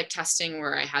genetic testing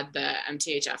where I had the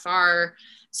MTHFR.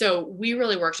 So we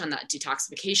really worked on that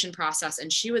detoxification process,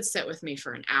 and she would sit with me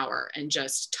for an hour and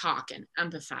just talk and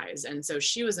empathize. And so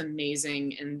she was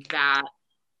amazing in that.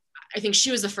 I think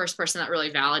she was the first person that really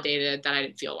validated that I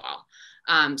didn't feel well.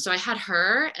 So I had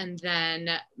her, and then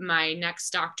my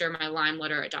next doctor, my Lyme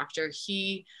literate doctor,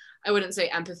 I wouldn't say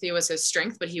empathy was his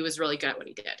strength, but he was really good at what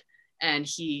he did, and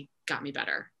he got me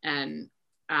better. And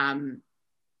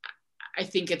I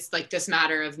think it's like this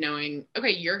matter of knowing,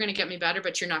 okay, you're going to get me better,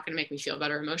 but you're not going to make me feel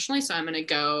better emotionally. So I'm going to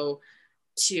go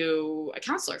to a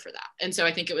counselor for that. And so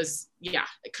I think it was,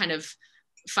 kind of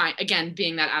fine. Again,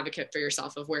 being that advocate for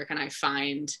yourself of where can I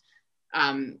find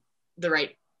the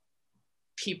right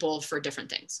people for different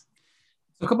things.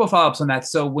 A couple of follow-ups on that.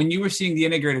 So when you were seeing the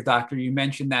integrative doctor, you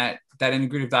mentioned that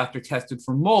integrative doctor tested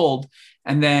for mold,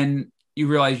 and then you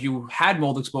realized you had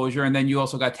mold exposure, and then you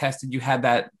also got tested. You had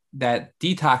that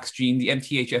detox gene, the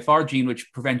MTHFR gene,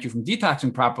 which prevents you from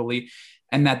detoxing properly,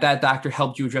 and that doctor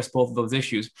helped you address both of those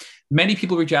issues. Many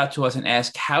people reach out to us and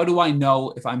ask, how do I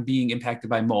know if I'm being impacted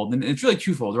by mold? And it's really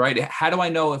twofold, right? How do I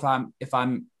know if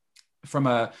I'm from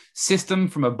a system,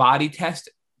 from a body test,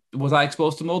 was I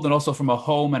exposed to mold? And also from a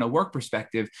home and a work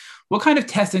perspective, what kind of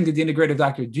testing did the integrative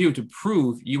doctor do to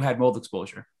prove you had mold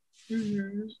exposure?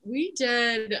 Mm-hmm.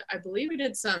 I believe we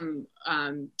did some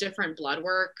different blood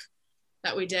work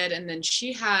that we did. And then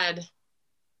she had,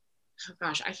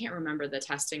 I can't remember the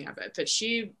testing of it, but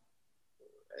she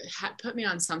had put me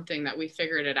on something that we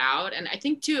figured it out. And I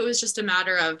think too, it was just a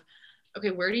matter of,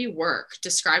 okay, where do you work?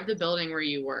 Describe the building where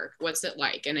you work. What's it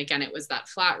like? And again, it was that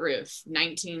flat roof,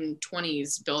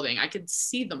 1920s building. I could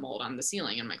see the mold on the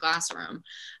ceiling in my classroom.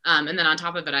 And then on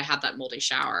top of it, I had that moldy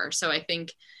shower. So I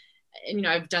think, and,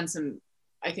 I've done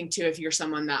I think too, if you're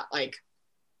someone that like,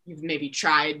 you've maybe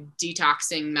tried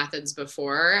detoxing methods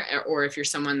before, or if you're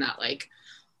someone that like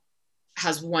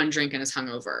has one drink and is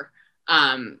hungover,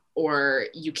 or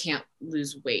you can't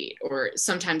lose weight, or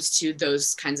sometimes too,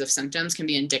 those kinds of symptoms can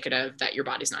be indicative that your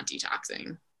body's not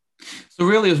detoxing. So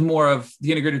really it was more of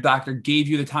the integrative doctor gave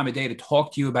you the time of day to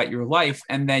talk to you about your life.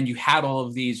 And then you had all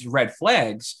of these red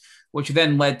flags which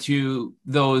then led to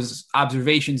those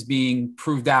observations being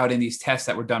proved out in these tests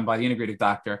that were done by the integrative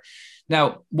doctor.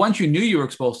 Now, once you knew you were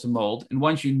exposed to mold, and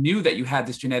once you knew that you had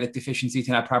this genetic deficiency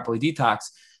to not properly detox,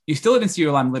 you still didn't see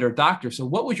your Lyme litter doctor. So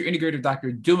what was your integrative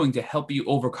doctor doing to help you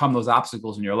overcome those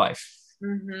obstacles in your life?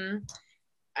 Mm-hmm.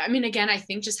 I mean, again, I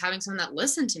think just having someone that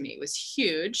listened to me was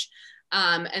huge.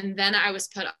 And then I was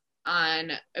put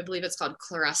on, I believe it's called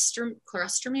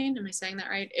chlorestramine. Am I saying that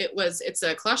right? It's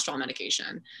a cholesterol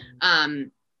medication.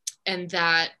 And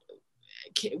that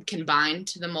can bind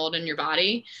to the mold in your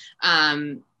body.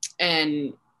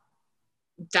 And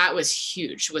that was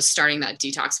huge, was starting that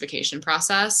detoxification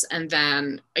process. And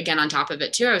then again, on top of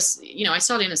it too, I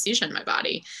still had anesthesia in my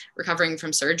body recovering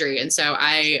from surgery. And so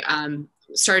I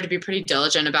started to be pretty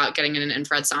diligent about getting in an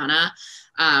infrared sauna,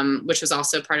 which was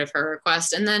also part of her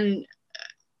request. And then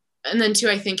too,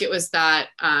 I think it was that,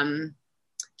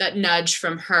 that nudge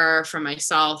from her, from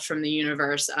myself, from the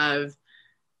universe of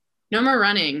no more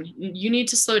running. You need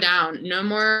to slow down. No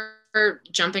more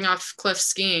jumping off cliffs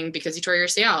skiing because you tore your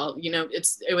ACL.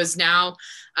 It was now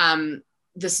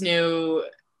this new,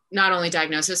 not only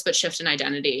diagnosis, but shift in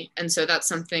identity. And so that's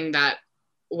something that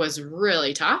was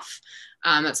really tough.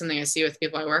 That's something I see with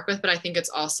people I work with, but I think it's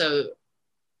also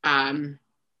really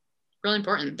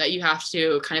important that you have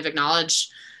to kind of acknowledge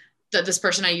that this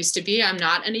person I used to be, I'm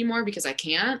not anymore because I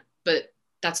can't, but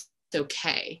that's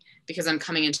okay, because I'm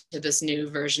coming into this new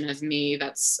version of me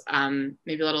that's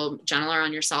maybe a little gentler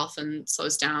on yourself and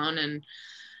slows down, and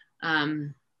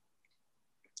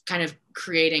kind of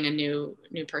creating a new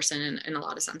person in a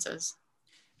lot of senses.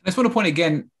 I just want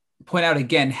to point out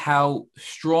again how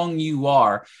strong you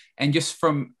are. And just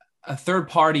from a third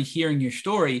party hearing your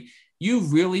story, you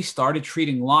really started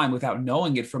treating Lyme without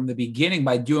knowing it from the beginning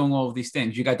by doing all of these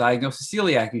things. You got diagnosed with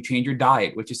celiac, you changed your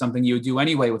diet, which is something you would do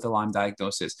anyway with a Lyme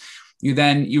diagnosis.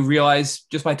 You realize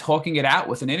just by talking it out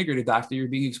with an integrated doctor, you're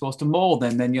being exposed to mold.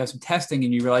 And then you have some testing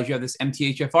and you realize you have this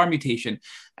MTHFR mutation.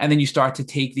 And then you start to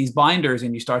take these binders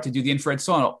and you start to do the infrared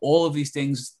sauna. All of these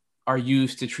things are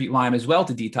used to treat Lyme as well,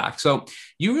 to detox. So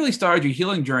you really started your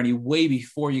healing journey way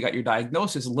before you got your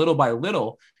diagnosis. Little by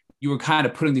little, you were kind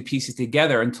of putting the pieces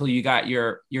together until you got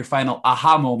your final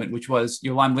aha moment, which was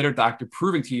your Lyme litter doctor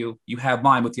proving to you you have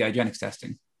Lyme with the IGeneX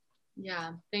testing.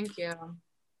 Yeah, thank you.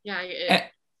 Yeah, it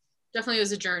definitely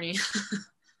was a journey.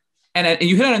 and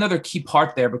you hit on another key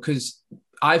part there, because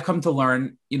I've come to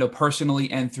learn,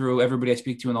 personally and through everybody I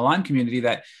speak to in the Lyme community,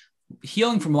 that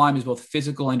healing from Lyme is both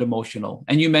physical and emotional.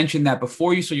 And you mentioned that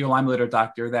before you saw your Lyme litter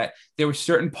doctor, that there were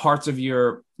certain parts of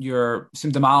your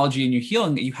symptomology and your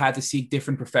healing that you had to seek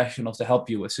different professionals to help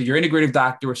you with. So your integrative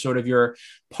doctor was sort of your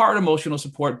part emotional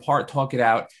support, part talk it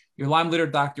out. Your Lyme litter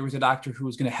doctor was a doctor who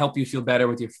was going to help you feel better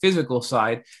with your physical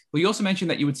side. But you also mentioned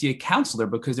that you would see a counselor,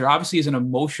 because there obviously is an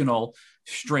emotional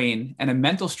strain and a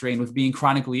mental strain with being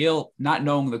chronically ill, not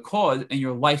knowing the cause, and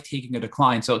your life taking a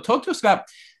decline. So talk to us about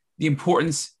the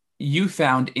importance you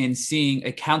found in seeing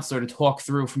a counselor to talk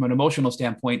through, from an emotional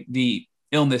standpoint, the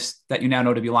illness that you now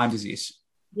know to be Lyme disease.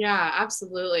 Yeah,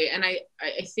 absolutely. And I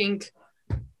think,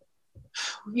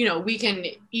 we can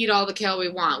eat all the kale we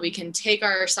want. We can take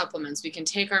our supplements, we can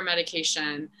take our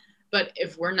medication, but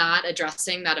if we're not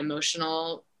addressing that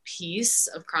emotional piece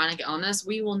of chronic illness,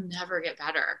 we will never get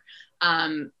better.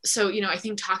 So, I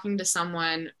think talking to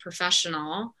someone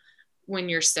professional when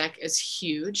you're sick is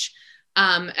huge.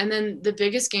 And then the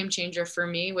biggest game changer for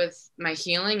me with my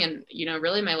healing and,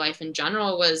 really my life in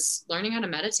general was learning how to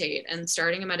meditate and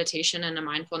starting a meditation and a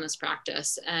mindfulness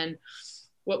practice. And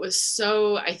what was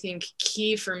so, I think,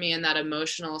 key for me in that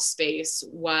emotional space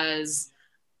was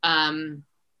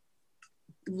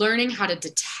learning how to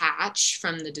detach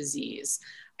from the disease.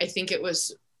 I think it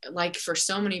was like, for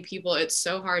so many people, it's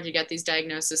so hard to get these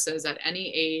diagnoses at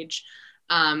any age.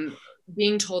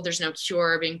 Being told there's no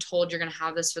cure, being told you're going to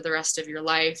have this for the rest of your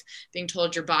life, being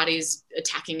told your body's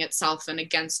attacking itself and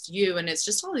against you. And it's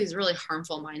just all these really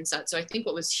harmful mindsets. So I think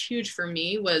what was huge for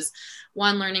me was,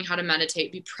 one, learning how to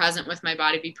meditate, be present with my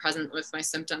body, be present with my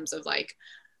symptoms of like,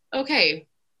 okay,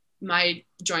 my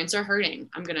joints are hurting.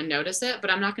 I'm going to notice it, but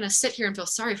I'm not going to sit here and feel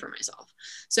sorry for myself.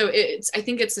 So I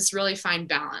think it's this really fine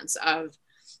balance of,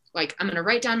 like, I'm going to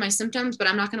write down my symptoms, but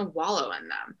I'm not going to wallow in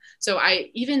them. So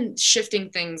even shifting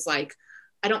things like,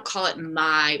 I don't call it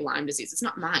my Lyme disease. It's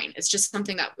not mine. It's just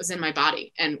something that was in my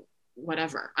body, and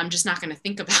whatever. I'm just not going to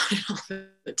think about it all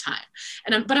the time.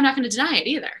 But I'm not going to deny it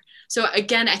either. So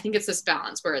again, I think it's this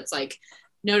balance where it's like,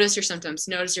 notice your symptoms,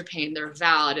 notice your pain. They're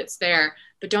valid. It's there,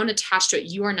 but don't attach to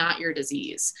it. You are not your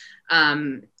disease.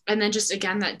 And then just,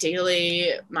 again, that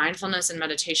daily mindfulness and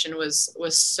meditation was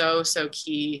so, so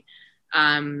key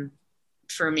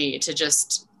for me to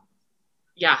just,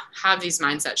 yeah, have these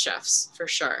mindset shifts for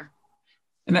sure.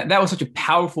 And that was such a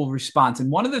powerful response. And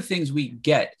one of the things we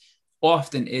get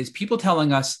often is people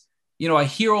telling us, I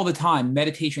hear all the time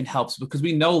meditation helps, because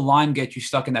we know Lyme gets you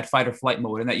stuck in that fight or flight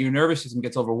mode and that your nervous system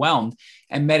gets overwhelmed.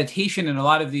 And meditation and a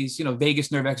lot of these,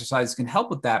 vagus nerve exercises can help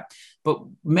with that. But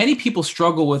many people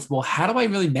struggle with, well, how do I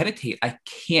really meditate? I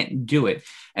can't do it.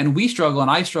 And we struggle, and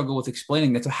I struggle with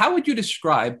explaining that. So how would you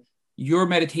describe your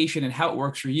meditation and how it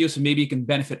works for you, so maybe it can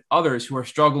benefit others who are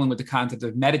struggling with the concept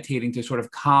of meditating to sort of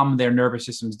calm their nervous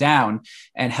systems down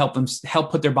and help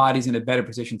put their bodies in a better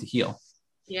position to heal?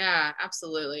 Yeah,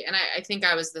 absolutely. And I think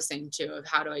I was the same too, of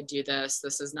how do I do this?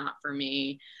 This is not for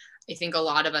me. I think a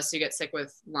lot of us who get sick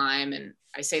with Lyme, and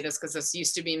I say this because this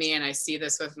used to be me and I see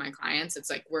this with my clients, it's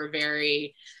like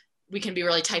we can be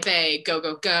really type A, go,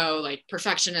 go, go, like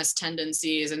perfectionist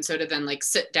tendencies. And so to then like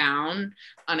sit down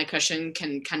on a cushion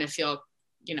can kind of feel,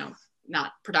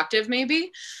 not productive maybe.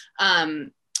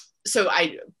 So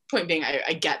point being,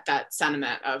 I get that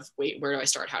sentiment of, wait, where do I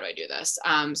start? How do I do this?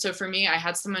 So for me, I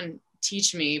had someone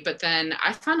teach me, but then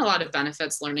I found a lot of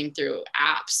benefits learning through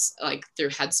apps, like through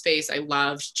Headspace. I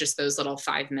loved just those little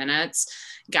 5 minutes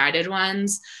guided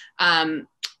ones.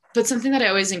 But something that I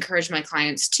always encourage my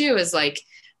clients too is like,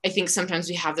 I think sometimes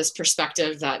we have this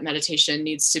perspective that meditation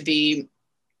needs to be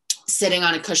sitting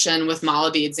on a cushion with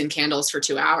mala beads and candles for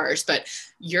 2 hours, but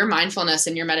your mindfulness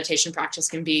and your meditation practice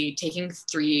can be taking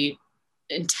 3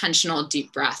 intentional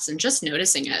deep breaths and just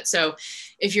noticing it. So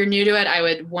if you're new to it, I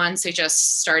would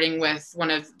suggest starting with one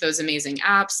of those amazing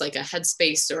apps like a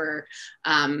Headspace, or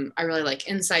I really like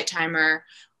Insight Timer.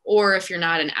 Or if you're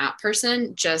not an app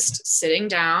person, just sitting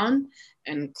down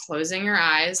and closing your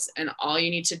eyes, and all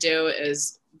you need to do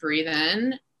is breathe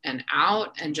in and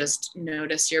out and just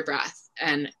notice your breath,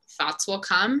 and thoughts will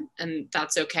come, and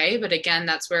that's okay. But again,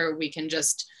 that's where we can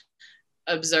just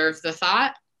observe the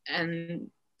thought and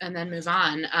then move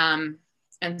on.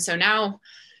 And so now,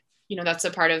 that's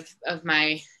a part of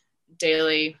my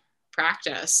daily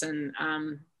practice. And,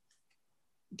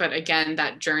 but again,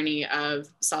 that journey of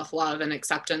self-love and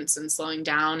acceptance and slowing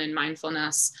down and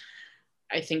mindfulness,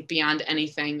 I think beyond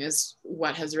anything is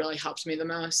what has really helped me the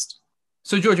most.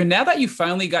 So Georgia, now that you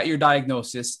finally got your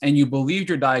diagnosis and you believed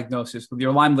your diagnosis with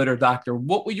your Lyme litter doctor,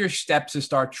 what were your steps to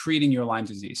start treating your Lyme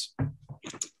disease?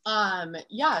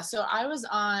 So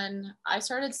I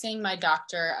started seeing my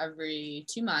doctor every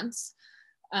 2 months.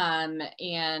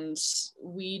 And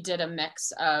we did a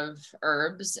mix of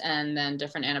herbs and then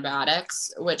different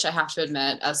antibiotics, which I have to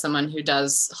admit, as someone who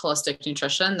does holistic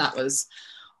nutrition, that was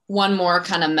one more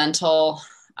kind of mental,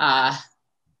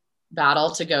 battle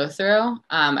to go through.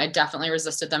 I definitely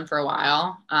resisted them for a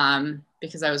while,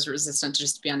 because I was resistant to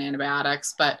just be on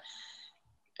antibiotics, but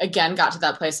again, got to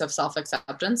that place of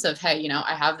self-acceptance of, hey,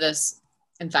 I have this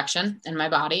infection in my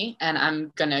body and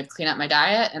I'm going to clean up my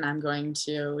diet and I'm going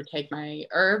to take my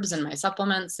herbs and my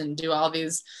supplements and do all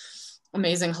these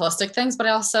amazing holistic things. But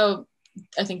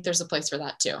I think there's a place for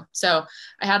that too. So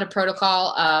I had a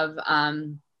protocol of,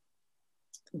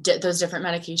 those different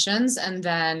medications and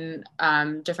then,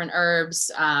 different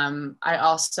herbs. I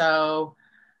also,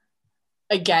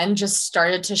 again, just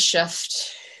started to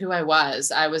shift who I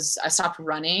was. I stopped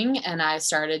running and I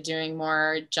started doing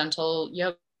more gentle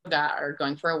yoga or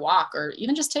going for a walk or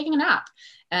even just taking a nap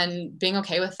and being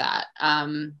okay with that.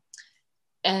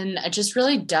 And I just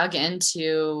really dug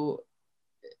into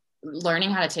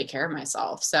learning how to take care of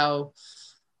myself. So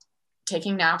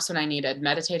taking naps when I needed,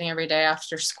 meditating every day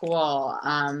after school,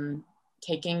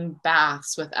 taking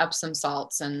baths with Epsom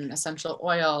salts and essential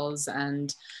oils,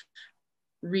 and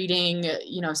reading,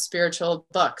 spiritual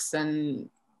books and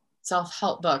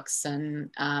self-help books,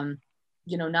 and,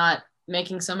 not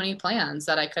making so many plans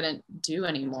that I couldn't do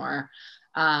anymore.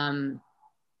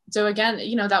 So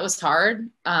again, that was hard.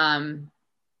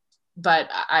 But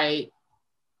I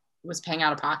was paying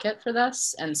out of pocket for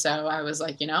this. And so I was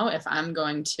like, if I'm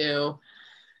going to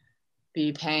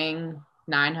be paying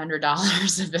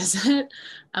 $900 a visit,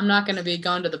 I'm not going to be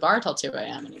going to the bar till 2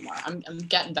 a.m. anymore. I'm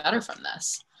getting better from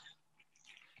this.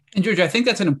 And Georgia, I think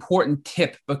that's an important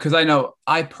tip, because I know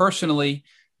I personally,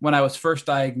 when I was first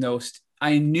diagnosed,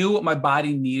 I knew what my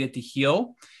body needed to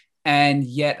heal, and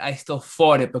yet I still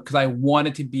fought it because I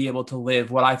wanted to be able to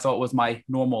live what I thought was my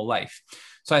normal life.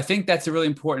 So I think that's a really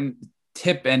important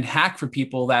tip and hack for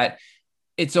people, that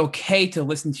it's okay to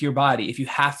listen to your body. If you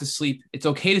have to sleep, it's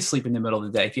okay to sleep in the middle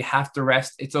of the day. If you have to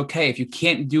rest, it's okay. If you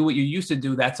can't do what you used to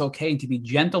do, that's okay. And to be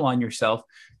gentle on yourself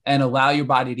and allow your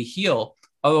body to heal.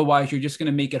 Otherwise, you're just going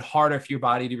to make it harder for your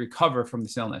body to recover from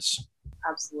this illness.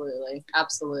 Absolutely.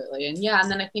 Absolutely. And yeah,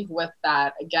 and then I think with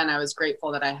that, again, I was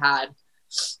grateful that I had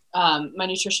my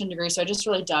nutrition degree. So I just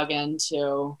really dug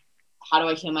into how do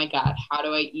I heal my gut? How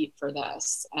do I eat for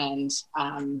this? And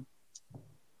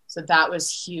so that was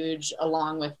huge,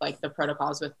 along with like the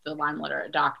protocols with the Lyme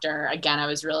literate doctor. Again, I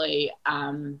was really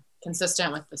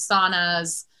consistent with the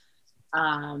saunas.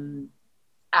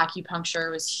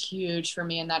 Acupuncture was huge for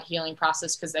me in that healing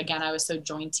process because, again, I was so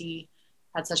jointy,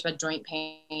 had such bad joint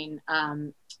pain.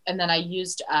 And then I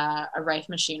used a Rife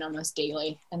machine almost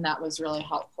daily, and that was really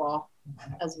helpful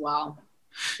as well.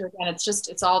 So again,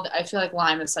 it's all, I feel like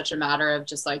Lyme is such a matter of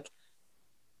just like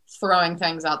throwing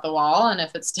things out the wall. And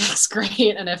if it sticks,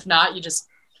 great. And if not, you just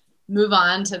move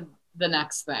on to the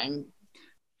next thing.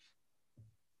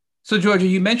 So Georgia,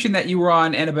 you mentioned that you were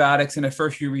on antibiotics and at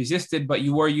first you resisted, but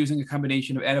you were using a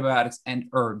combination of antibiotics and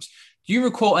herbs. Do you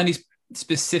recall any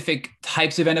specific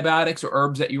types of antibiotics or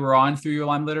herbs that you were on through your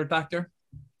Lyme literate doctor?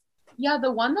 Yeah,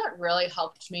 the one that really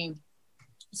helped me.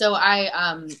 So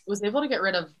I was able to get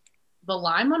rid of the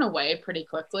Lyme one away pretty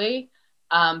quickly,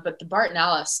 but the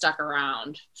Bartonella stuck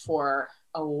around for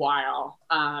a while.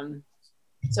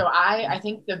 So I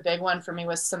think the big one for me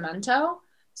was Cemento.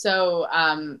 So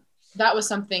that was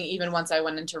something, even once I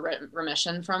went into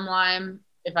remission from Lyme,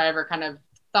 if I ever kind of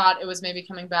thought it was maybe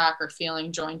coming back or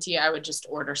feeling jointy, I would just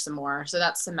order some more. So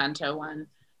that's Cemento one.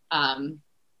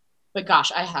 But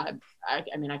gosh, I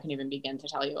mean, I couldn't even begin to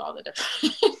tell you all the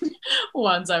different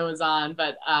ones I was on.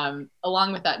 But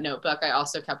along with that notebook, I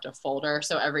also kept a folder.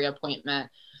 So every appointment,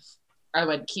 I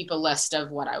would keep a list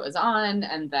of what I was on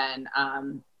and then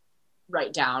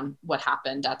write down what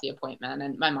happened at the appointment.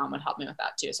 And my mom would help me with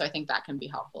that too. So I think that can be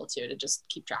helpful too, to just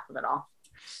keep track of it all.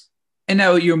 And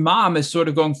now your mom is sort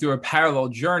of going through a parallel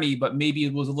journey, but maybe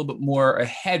it was a little bit more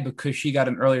ahead because she got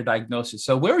an earlier diagnosis.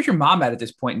 So where is your mom at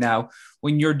this point now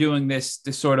when you're doing this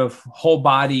sort of whole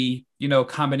body,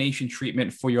 combination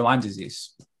treatment for your Lyme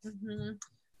disease? Mm-hmm.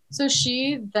 So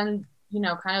she then,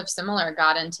 kind of similar,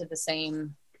 got into the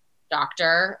same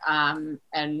doctor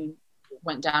and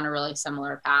went down a really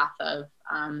similar path of,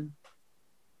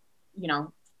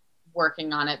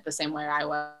 working on it the same way I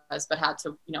was, but had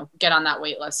to, get on that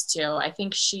wait list too. I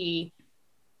think she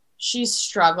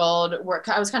struggled.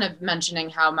 I was kind of mentioning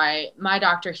how my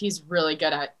doctor, he's really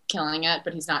good at killing it,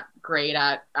 but he's not great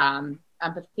at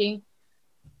empathy.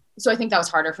 So I think that was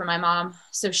harder for my mom.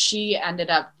 So she ended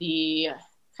up the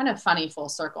kind of funny full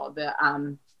circle. The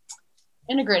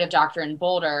integrative doctor in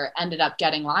Boulder ended up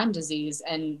getting Lyme disease.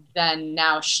 And then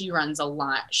now she's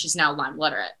now Lyme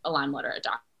literate, a Lyme literate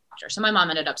doctor. So my mom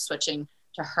ended up switching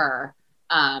to her,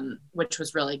 which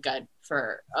was really good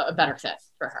for a better fit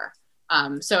for her.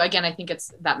 So again, I think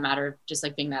it's that matter of just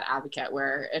like being that advocate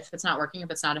where if it's not working, if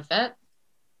it's not a fit,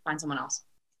 find someone else.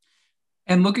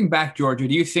 And looking back, Georgia,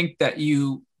 do you think that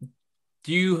do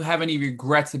you have any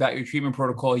regrets about your treatment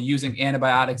protocol using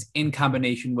antibiotics in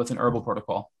combination with an herbal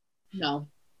protocol?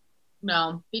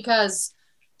 No, because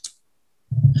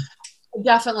I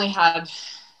definitely had,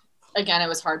 again, it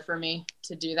was hard for me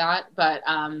to do that, but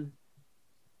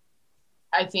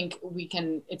I think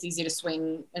it's easy to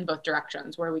swing in both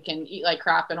directions where we can eat like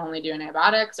crap and only do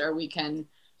antibiotics, or we can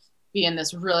be in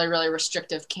this really, really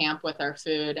restrictive camp with our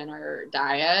food and our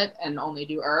diet and only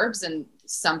do herbs. And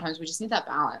sometimes we just need that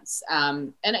balance.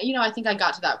 And, I think I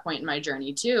got to that point in my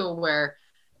journey too, where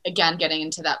again, getting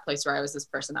into that place where I was this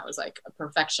person that was like a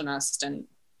perfectionist and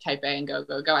type A and go.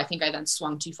 I think I then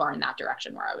swung too far in that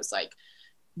direction where I was like,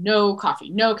 no coffee,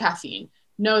 no caffeine,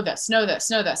 no this.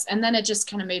 And then it just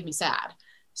kind of made me sad.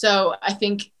 So I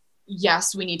think,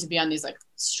 yes, we need to be on these like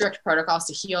strict protocols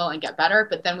to heal and get better,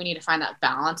 but then we need to find that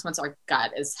balance once our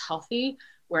gut is healthy,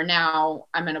 where now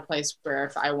I'm in a place where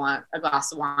if I want a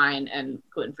glass of wine and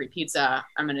gluten-free pizza,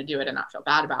 I'm going to do it and not feel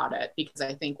bad about it. Because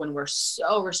I think when we're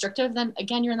so restrictive, then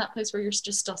again, you're in that place where you're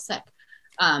just still sick.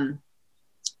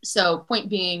 So point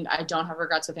being, I don't have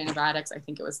regrets with antibiotics. I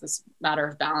think it was this matter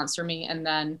of balance for me. And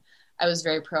then I was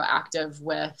very proactive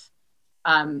with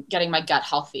getting my gut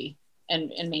healthy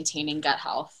and maintaining gut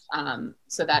health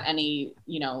so that any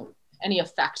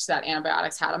effect that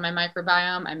antibiotics had on my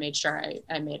microbiome, I made sure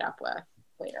I made up with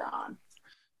later on.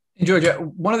 And Georgia,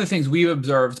 one of the things we've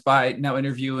observed by now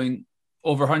interviewing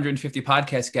over 150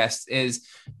 podcast guests is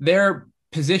their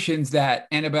positions that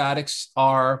antibiotics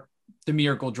are the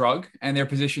miracle drug, and their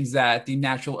positions that the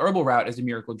natural herbal route is a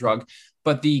miracle drug.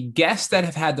 But the guests that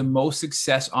have had the most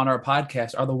success on our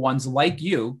podcast are the ones like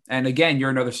you. And again, you're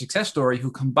another success story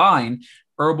who combine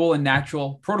herbal and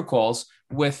natural protocols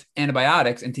with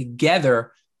antibiotics. And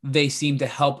together they seem to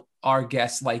help our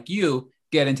guests like you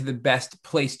get into the best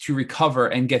place to recover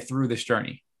and get through this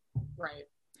journey. Right.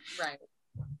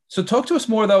 So talk to us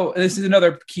more though. This is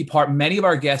another key part. Many of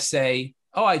our guests say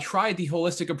oh, I tried the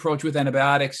holistic approach with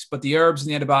antibiotics, but the herbs and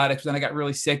the antibiotics, then I got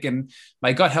really sick and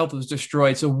my gut health was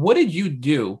destroyed. So what did you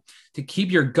do to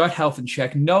keep your gut health in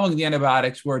check, knowing the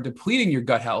antibiotics were depleting your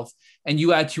gut health and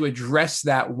you had to address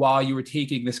that while you were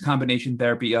taking this combination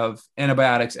therapy of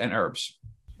antibiotics and herbs?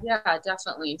 Yeah,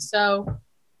 definitely. So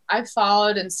I've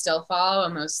followed and still follow a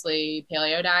mostly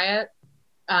paleo diet.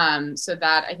 So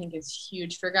that I think is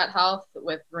huge for gut health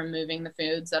with removing the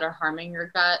foods that are harming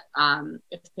your gut.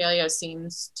 If paleo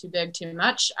seems too big, too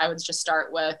much, I would just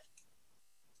start with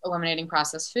eliminating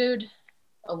processed food,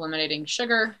 eliminating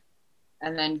sugar,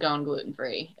 and then going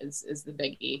gluten-free is the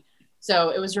biggie. So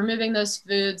it was removing those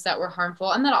foods that were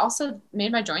harmful. And that also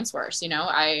made my joints worse. You know,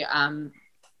 I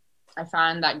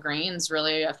found that grains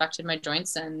really affected my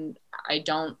joints, and I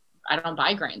don't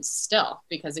buy grains still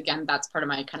because, again, that's part of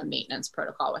my kind of maintenance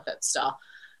protocol with it still.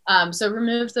 So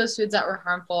removed those foods that were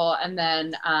harmful. And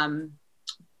then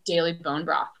daily bone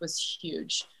broth was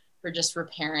huge for just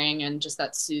repairing and just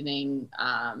that soothing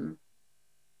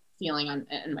feeling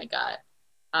in my gut.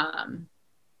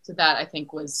 So that I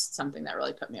think was something that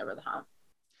really put me over the hump.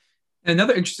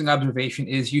 Another interesting observation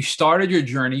is you started your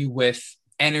journey with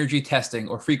energy testing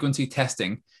or frequency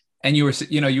testing, and you were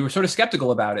sort of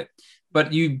skeptical about it.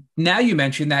 But you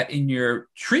mentioned that in your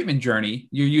treatment journey,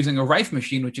 you're using a Rife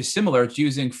machine, which is similar. It's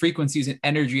using frequencies and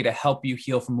energy to help you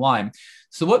heal from Lyme.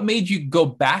 So what made you go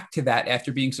back to that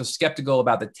after being so skeptical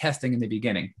about the testing in the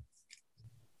beginning?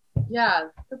 Yeah,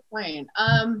 good point.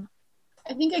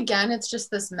 I think, again, it's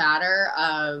just this matter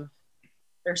of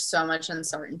there's so much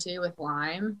uncertainty with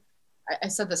Lyme. I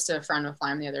said this to a friend with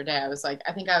Lyme the other day. I was like,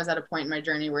 I think I was at a point in my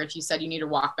journey where if you said you need to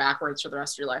walk backwards for the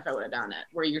rest of your life, I would have done it,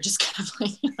 where you're just kind of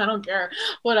like, I don't care,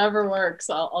 whatever works,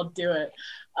 I'll do it.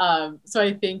 So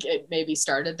I think it maybe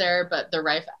started there, but the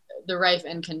Rife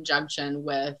in conjunction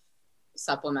with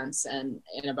supplements and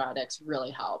antibiotics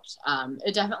really helped.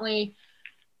 It definitely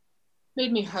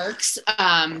made me herx,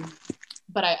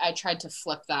 but I tried to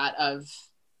flip that of,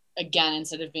 again,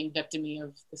 instead of being victimy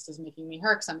of this is making me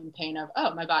herx, I'm in pain of,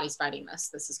 oh, my body's fighting this.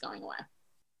 This is going away.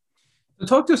 So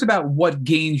talk to us about what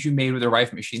gains you made with the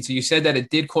Rife machine. So you said that it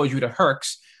did cause you to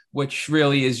herx, which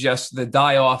really is just the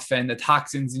die-off and the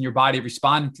toxins in your body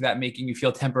responding to that, making you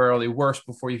feel temporarily worse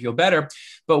before you feel better.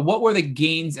 But what were the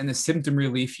gains and the symptom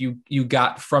relief you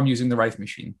got from using the Rife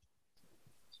machine?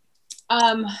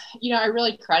 I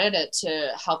really credit it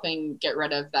to helping get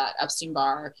rid of that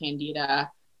Epstein-Barr candida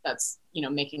that's,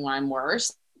 making Lyme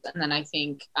worse. And then I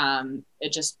think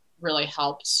it just really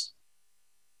helped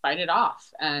fight it off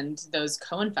and those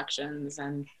co-infections.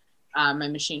 And my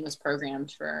machine was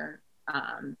programmed for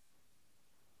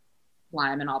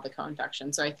Lyme and all the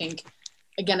co-infections. So I think,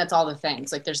 again, it's all the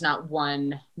things. Like, there's not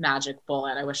one magic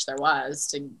bullet. I wish there was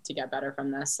to get better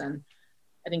from this. And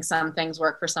I think some things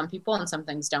work for some people and some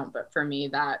things don't. But for me,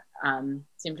 that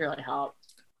seemed to really help.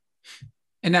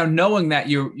 And now, knowing that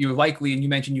you're likely, and you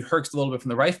mentioned you herxed a little bit from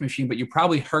the Rife machine, but you're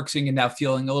probably herxing and now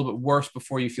feeling a little bit worse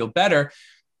before you feel better.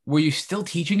 Were you still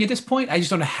teaching at this point? I just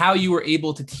don't know how you were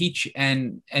able to teach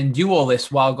and do all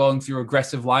this while going through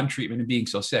aggressive Lyme treatment and being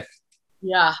so sick.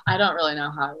 Yeah, I don't really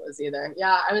know how it was either.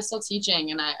 Yeah, I was still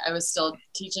teaching, and I was still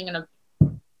teaching in a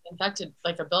infected,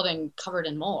 like a building covered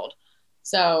in mold.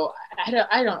 So I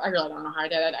really don't know how I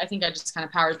did it. I think I just kind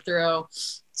of powered through,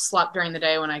 slept during the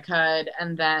day when I could,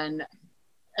 and then,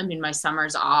 my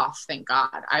summer's off, thank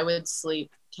God. I would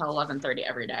sleep till 11:30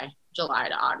 every day, July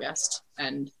to August.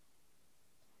 And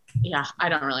yeah, I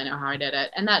don't really know how I did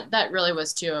it. And that really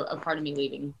was too a part of me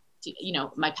leaving,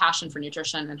 my passion for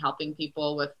nutrition and helping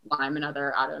people with Lyme and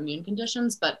other autoimmune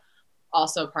conditions. But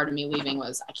also part of me leaving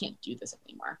was, I can't do this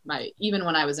anymore. Even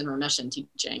when I was in remission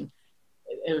teaching,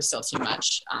 it was still too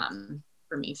much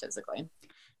for me physically.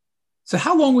 So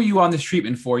how long were you on this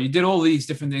treatment for? You did all these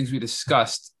different things we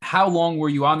discussed. How long were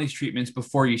you on these treatments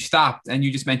before you stopped? And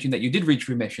you just mentioned that you did reach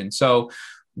remission. So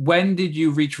when did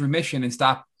you reach remission and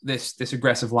stop this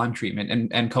aggressive Lyme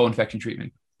treatment and co-infection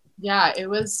treatment? Yeah, it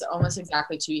was almost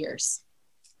exactly 2 years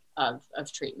of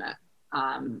treatment.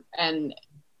 And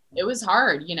it was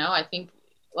hard. I think,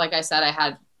 like I said, I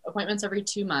had appointments every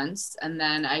 2 months, and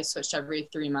then I switched every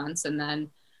 3 months. And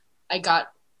then I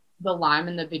got the Lyme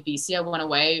and the Babesia went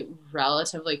away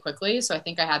relatively quickly. So I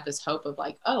think I had this hope of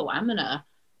like, oh, I'm going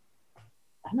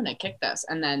to kick this.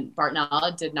 And then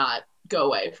Bartonella did not go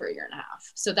away for 1.5 years.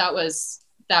 So that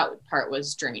part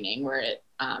was draining, where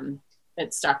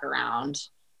it stuck around.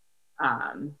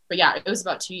 But yeah, it was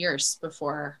about 2 years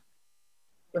before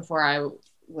I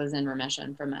was in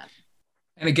remission from it.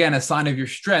 And again, a sign of your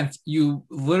strength, you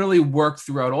literally worked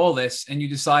throughout all this and you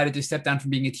decided to step down from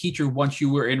being a teacher once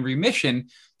you were in remission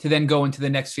to then go into the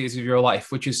next phase of your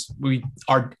life, which is, we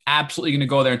are absolutely going to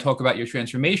go there and talk about your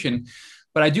transformation.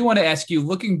 But I do want to ask you,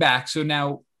 looking back, so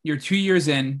now you're 2 years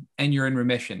in and you're in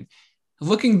remission.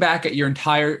 Looking back at your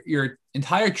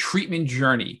entire treatment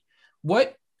journey,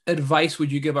 what advice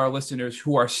would you give our listeners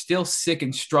who are still sick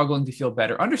and struggling to feel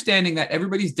better? Understanding that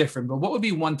everybody's different, but what would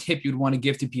be one tip you'd want to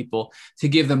give to people to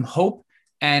give them hope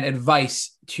and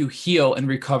advice to heal and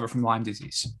recover from Lyme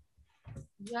disease?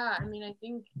 Yeah, I mean, I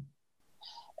think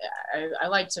I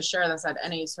like to share this at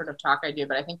any sort of talk I do,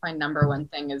 but I think my number one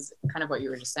thing is kind of what you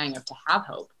were just saying, of to have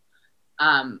hope.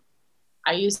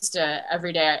 I used to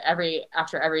every day,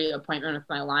 after every appointment with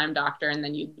my Lyme doctor, and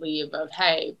then you'd leave of,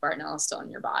 hey, Bartonella is still in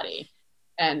your body.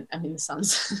 And I mean, this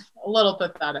sounds a little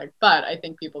pathetic, but I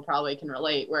think people probably can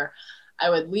relate, where I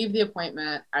would leave the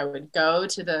appointment, I would go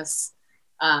to this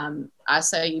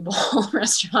acai bowl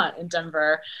restaurant in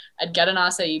Denver. I'd get an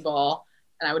acai bowl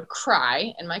and I would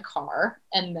cry in my car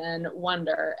and then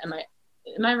wonder, am I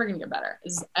ever going to get better?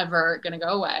 Is this ever going to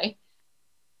go away?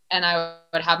 And I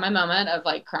would have my moment of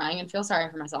like crying and feel sorry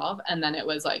for myself. And then it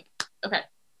was like, okay,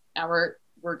 now we're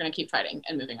going to keep fighting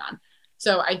and moving on.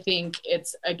 So I think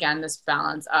it's, again, this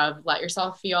balance of let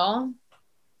yourself feel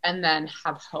and then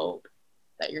have hope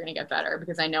that you're going to get better,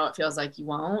 because I know it feels like you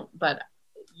won't, but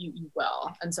you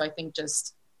will. And so I think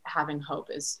just having hope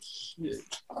is huge.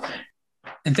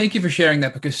 And thank you for sharing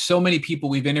that, because so many people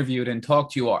we've interviewed and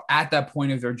talked to are at that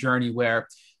point of their journey where,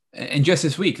 and just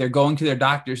this week, they're going to their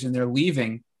doctors and they're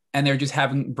leaving and they're just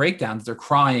having breakdowns. They're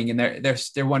crying and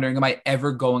they're wondering, am I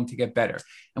ever going to get better?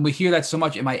 And we hear that so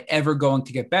much. Am I ever going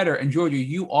to get better? And Georgia,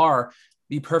 you are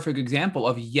the perfect example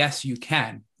of yes, you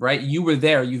can, right? You were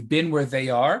there. You've been where they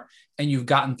are and you've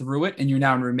gotten through it, and you're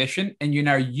now in remission, and you're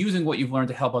now using what you've learned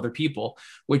to help other people,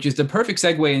 which is the perfect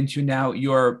segue into now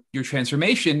your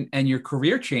transformation and your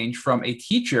career change from a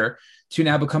teacher to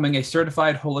now becoming a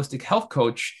certified holistic health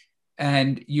coach.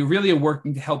 And you really are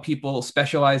working to help people you're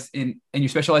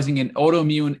specializing in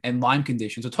autoimmune and Lyme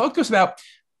conditions. So talk to us about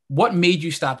what made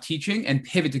you stop teaching and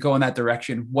pivot to go in that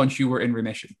direction once you were in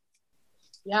remission.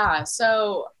 Yeah.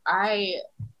 So I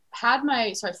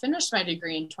finished my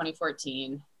degree in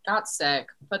 2014, got sick,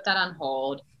 put that on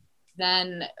hold.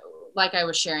 Then, like I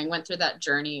was sharing, went through that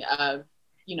journey of,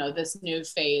 this new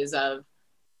phase of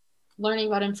learning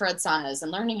what infrared sauna is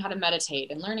and learning how to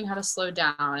meditate and learning how to slow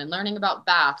down and learning about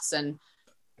baths and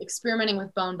experimenting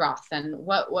with bone broth and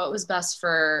what was best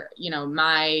for,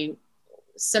 my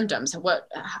symptoms.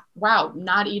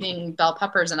 Not eating bell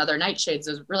peppers and other nightshades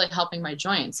is really helping my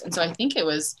joints. And so I think it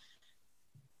was,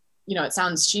 it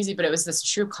sounds cheesy, but it was this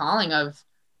true calling of,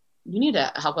 you need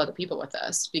to help other people with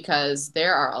this, because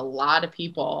there are a lot of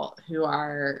people who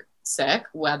are sick,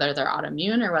 whether they're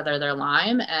autoimmune or whether they're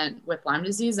Lyme and with Lyme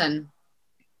disease, and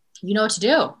you know what to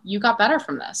do. You got better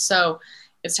from this. So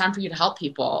it's time for you to help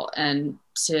people and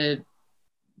to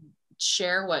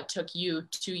share what took you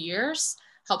 2 years,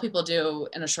 help people do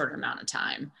in a shorter amount of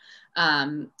time.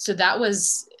 So that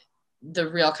was the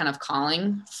real kind of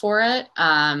calling for it.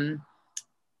 I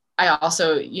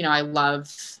also, I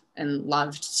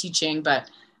loved teaching, but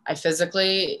I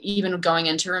physically, even going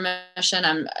into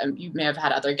remission, you may have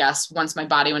had other guests. Once my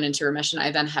body went into remission, I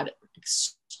then had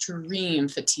extreme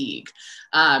fatigue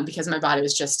because my body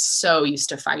was just so used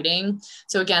to fighting.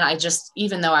 So again,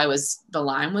 even though the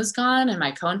Lyme was gone and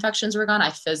my co-infections were gone, I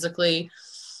physically,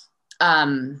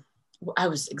 I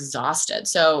was exhausted.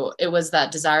 So it was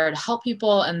that desire to help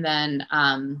people. And then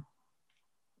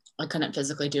I couldn't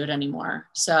physically do it anymore.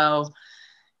 So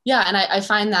yeah. And I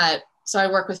find that, so I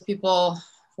work with people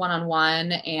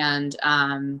one-on-one, and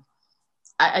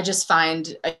I just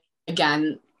find,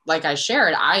 again, like I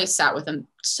shared, I sat with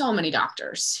so many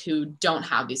doctors who don't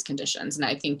have these conditions. And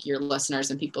I think your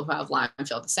listeners and people who have Lyme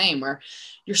feel the same, where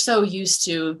you're so used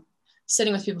to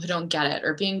sitting with people who don't get it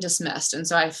or being dismissed. And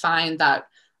so I find that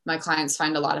my clients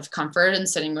find a lot of comfort in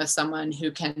sitting with someone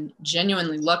who can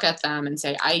genuinely look at them and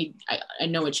say, I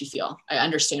know what you feel. I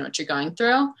understand what you're going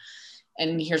through.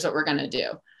 And here's what we're going to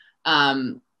do.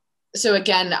 So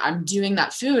again, I'm doing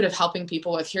that food of helping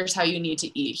people with, here's how you need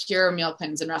to eat. Here are meal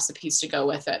plans and recipes to go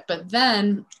with it. But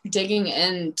then digging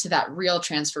into that real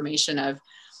transformation of,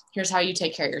 here's how you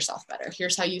take care of yourself better.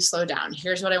 Here's how you slow down.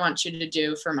 Here's what I want you to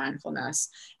do for mindfulness.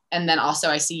 And then also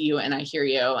I see you and I hear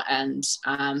you. And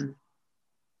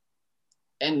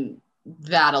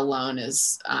that alone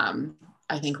is,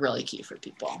 I think, really key for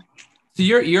people. So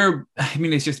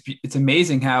it's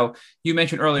amazing how you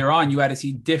mentioned earlier on, you had to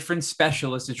see different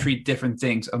specialists to treat different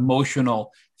things,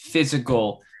 emotional,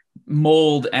 physical,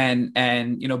 mold and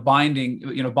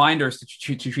binders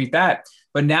to treat that.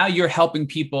 But now you're helping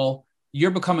people.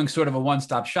 You're becoming sort of a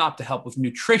one-stop shop to help with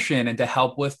nutrition and to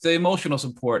help with the emotional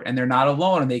support, and they're not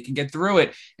alone and they can get through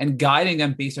it, and guiding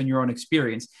them based on your own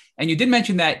experience. And you did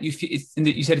mention that you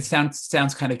said it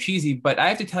sounds kind of cheesy, but I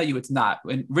have to tell you it's not.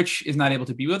 And Rich is not able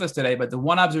to be with us today, but the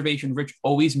one observation Rich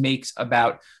always makes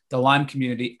about the Lyme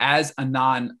community as a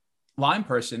non-Lyme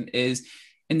person is,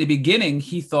 in the beginning,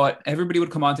 he thought everybody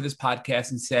would come onto this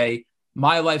podcast and say,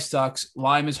 my life sucks.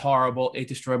 Lyme is horrible. It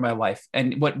destroyed my life.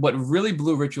 And what really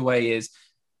blew Rich away is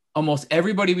almost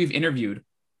everybody we've interviewed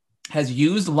has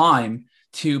used Lyme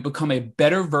to become a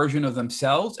better version of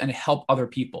themselves and help other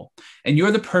people. And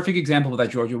you're the perfect example of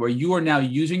that, Georgia, where you are now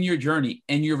using your journey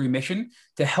and your remission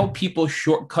to help people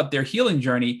shortcut their healing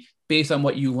journey based on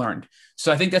what you learned.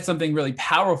 So I think that's something really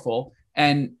powerful.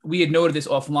 And we had noted this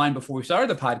offline before we started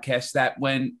the podcast, that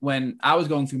when I was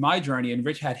going through my journey and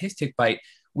Rich had his tick bite,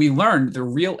 we learned the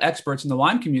real experts in the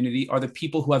Lyme community are the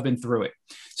people who have been through it.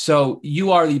 So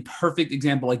you are the perfect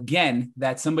example, again,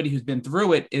 that somebody who's been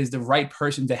through it is the right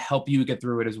person to help you get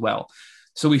through it as well.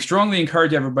 So we strongly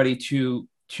encourage everybody to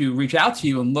reach out to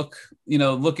you and look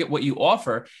at what you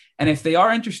offer. And if they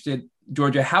are interested,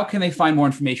 Georgia, how can they find more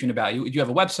information about you? Do you have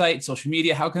a website, social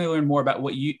media? How can they learn more about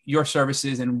what your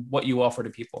services and what you offer to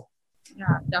people?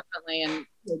 Yeah, definitely. And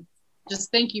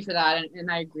just thank you for that. And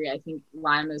I agree. I think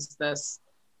Lyme is this.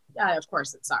 Yeah, of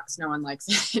course it sucks. No one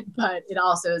likes it, but it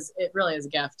really is a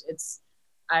gift.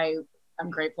 I'm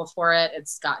grateful for it.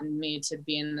 It's gotten me to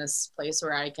be in this place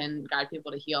where I can guide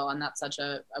people to heal. And that's such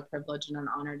a privilege and an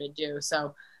honor to do.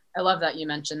 So I love that you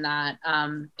mentioned that.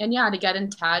 And yeah, to get in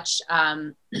touch,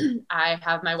 I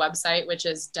have my website, which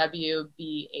is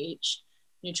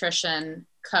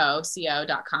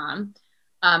wbhnutritionco.com.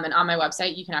 And on my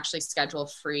website, you can actually schedule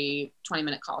free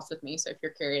 20-minute calls with me. So if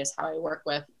you're curious how I work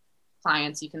with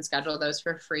clients, you can schedule those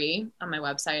for free on my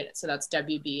website. So that's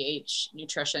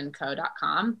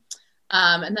wbhnutritionco.com.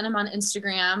 And then I'm on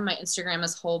Instagram. My Instagram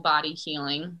is Whole Body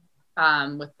Healing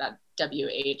with that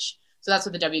WH. So that's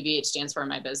what the WBH stands for in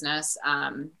my business.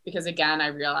 Because again, I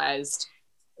realized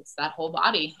it's that whole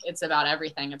body. It's about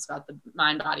everything. It's about the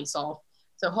mind, body, soul.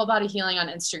 So Whole Body Healing on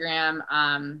Instagram.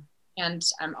 And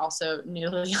I'm also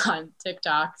newly on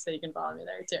TikTok, so you can follow me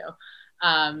there too.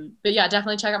 But yeah,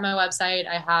 definitely check out my website.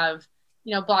 I have,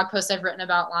 blog posts I've written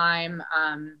about Lyme,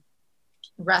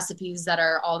 recipes that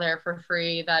are all there for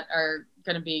free that are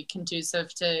going to be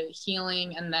conducive to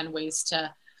healing, and then ways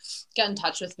to get in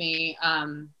touch with me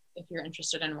if you're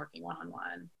interested in working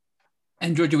one-on-one.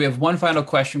 And Georgia, we have one final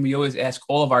question we always ask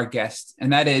all of our guests,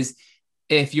 and that is,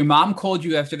 if your mom called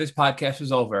you after this podcast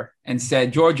was over and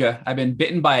said, Georgia, I've been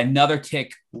bitten by another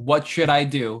tick, what should I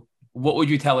do? What would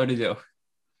you tell her to do?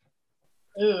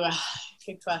 Ooh,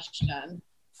 good question.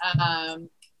 I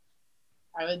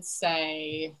would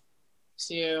say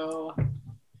to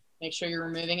make sure you're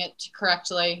removing it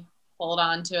correctly, hold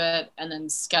on to it, and then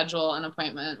schedule an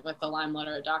appointment with the Lyme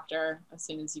literate doctor as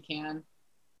soon as you can.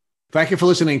 Thank you for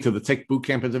listening to the Tick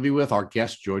Bootcamp interview with our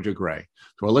guest, Georgia Gray.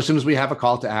 To our listeners, we have a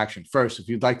call to action. First, if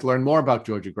you'd like to learn more about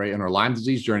Georgia Gray and her Lyme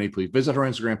disease journey, please visit her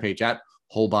Instagram page at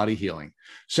Whole Body Healing.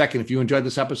 Second, if you enjoyed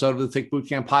this episode of the Tick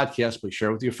Bootcamp podcast, please share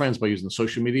it with your friends by using the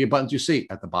social media buttons you see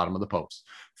at the bottom of the post.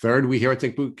 Third, we here at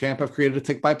Tick Bootcamp have created a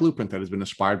Tick Bite Blueprint that has been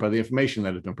inspired by the information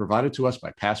that has been provided to us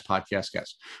by past podcast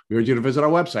guests. We urge you to visit our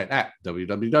website at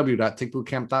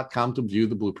www.tickbootcamp.com to view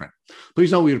the blueprint.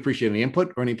 Please know we would appreciate any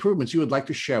input or any improvements you would like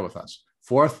to share with us.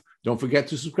 Fourth, don't forget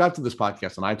to subscribe to this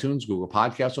podcast on iTunes, Google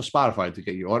Podcasts, or Spotify to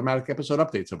get your automatic episode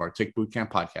updates of our Tick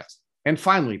Bootcamp podcast. And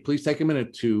finally, please take a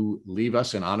minute to leave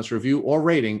us an honest review or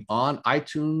rating on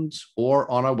iTunes or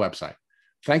on our website.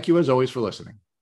 Thank you as always for listening.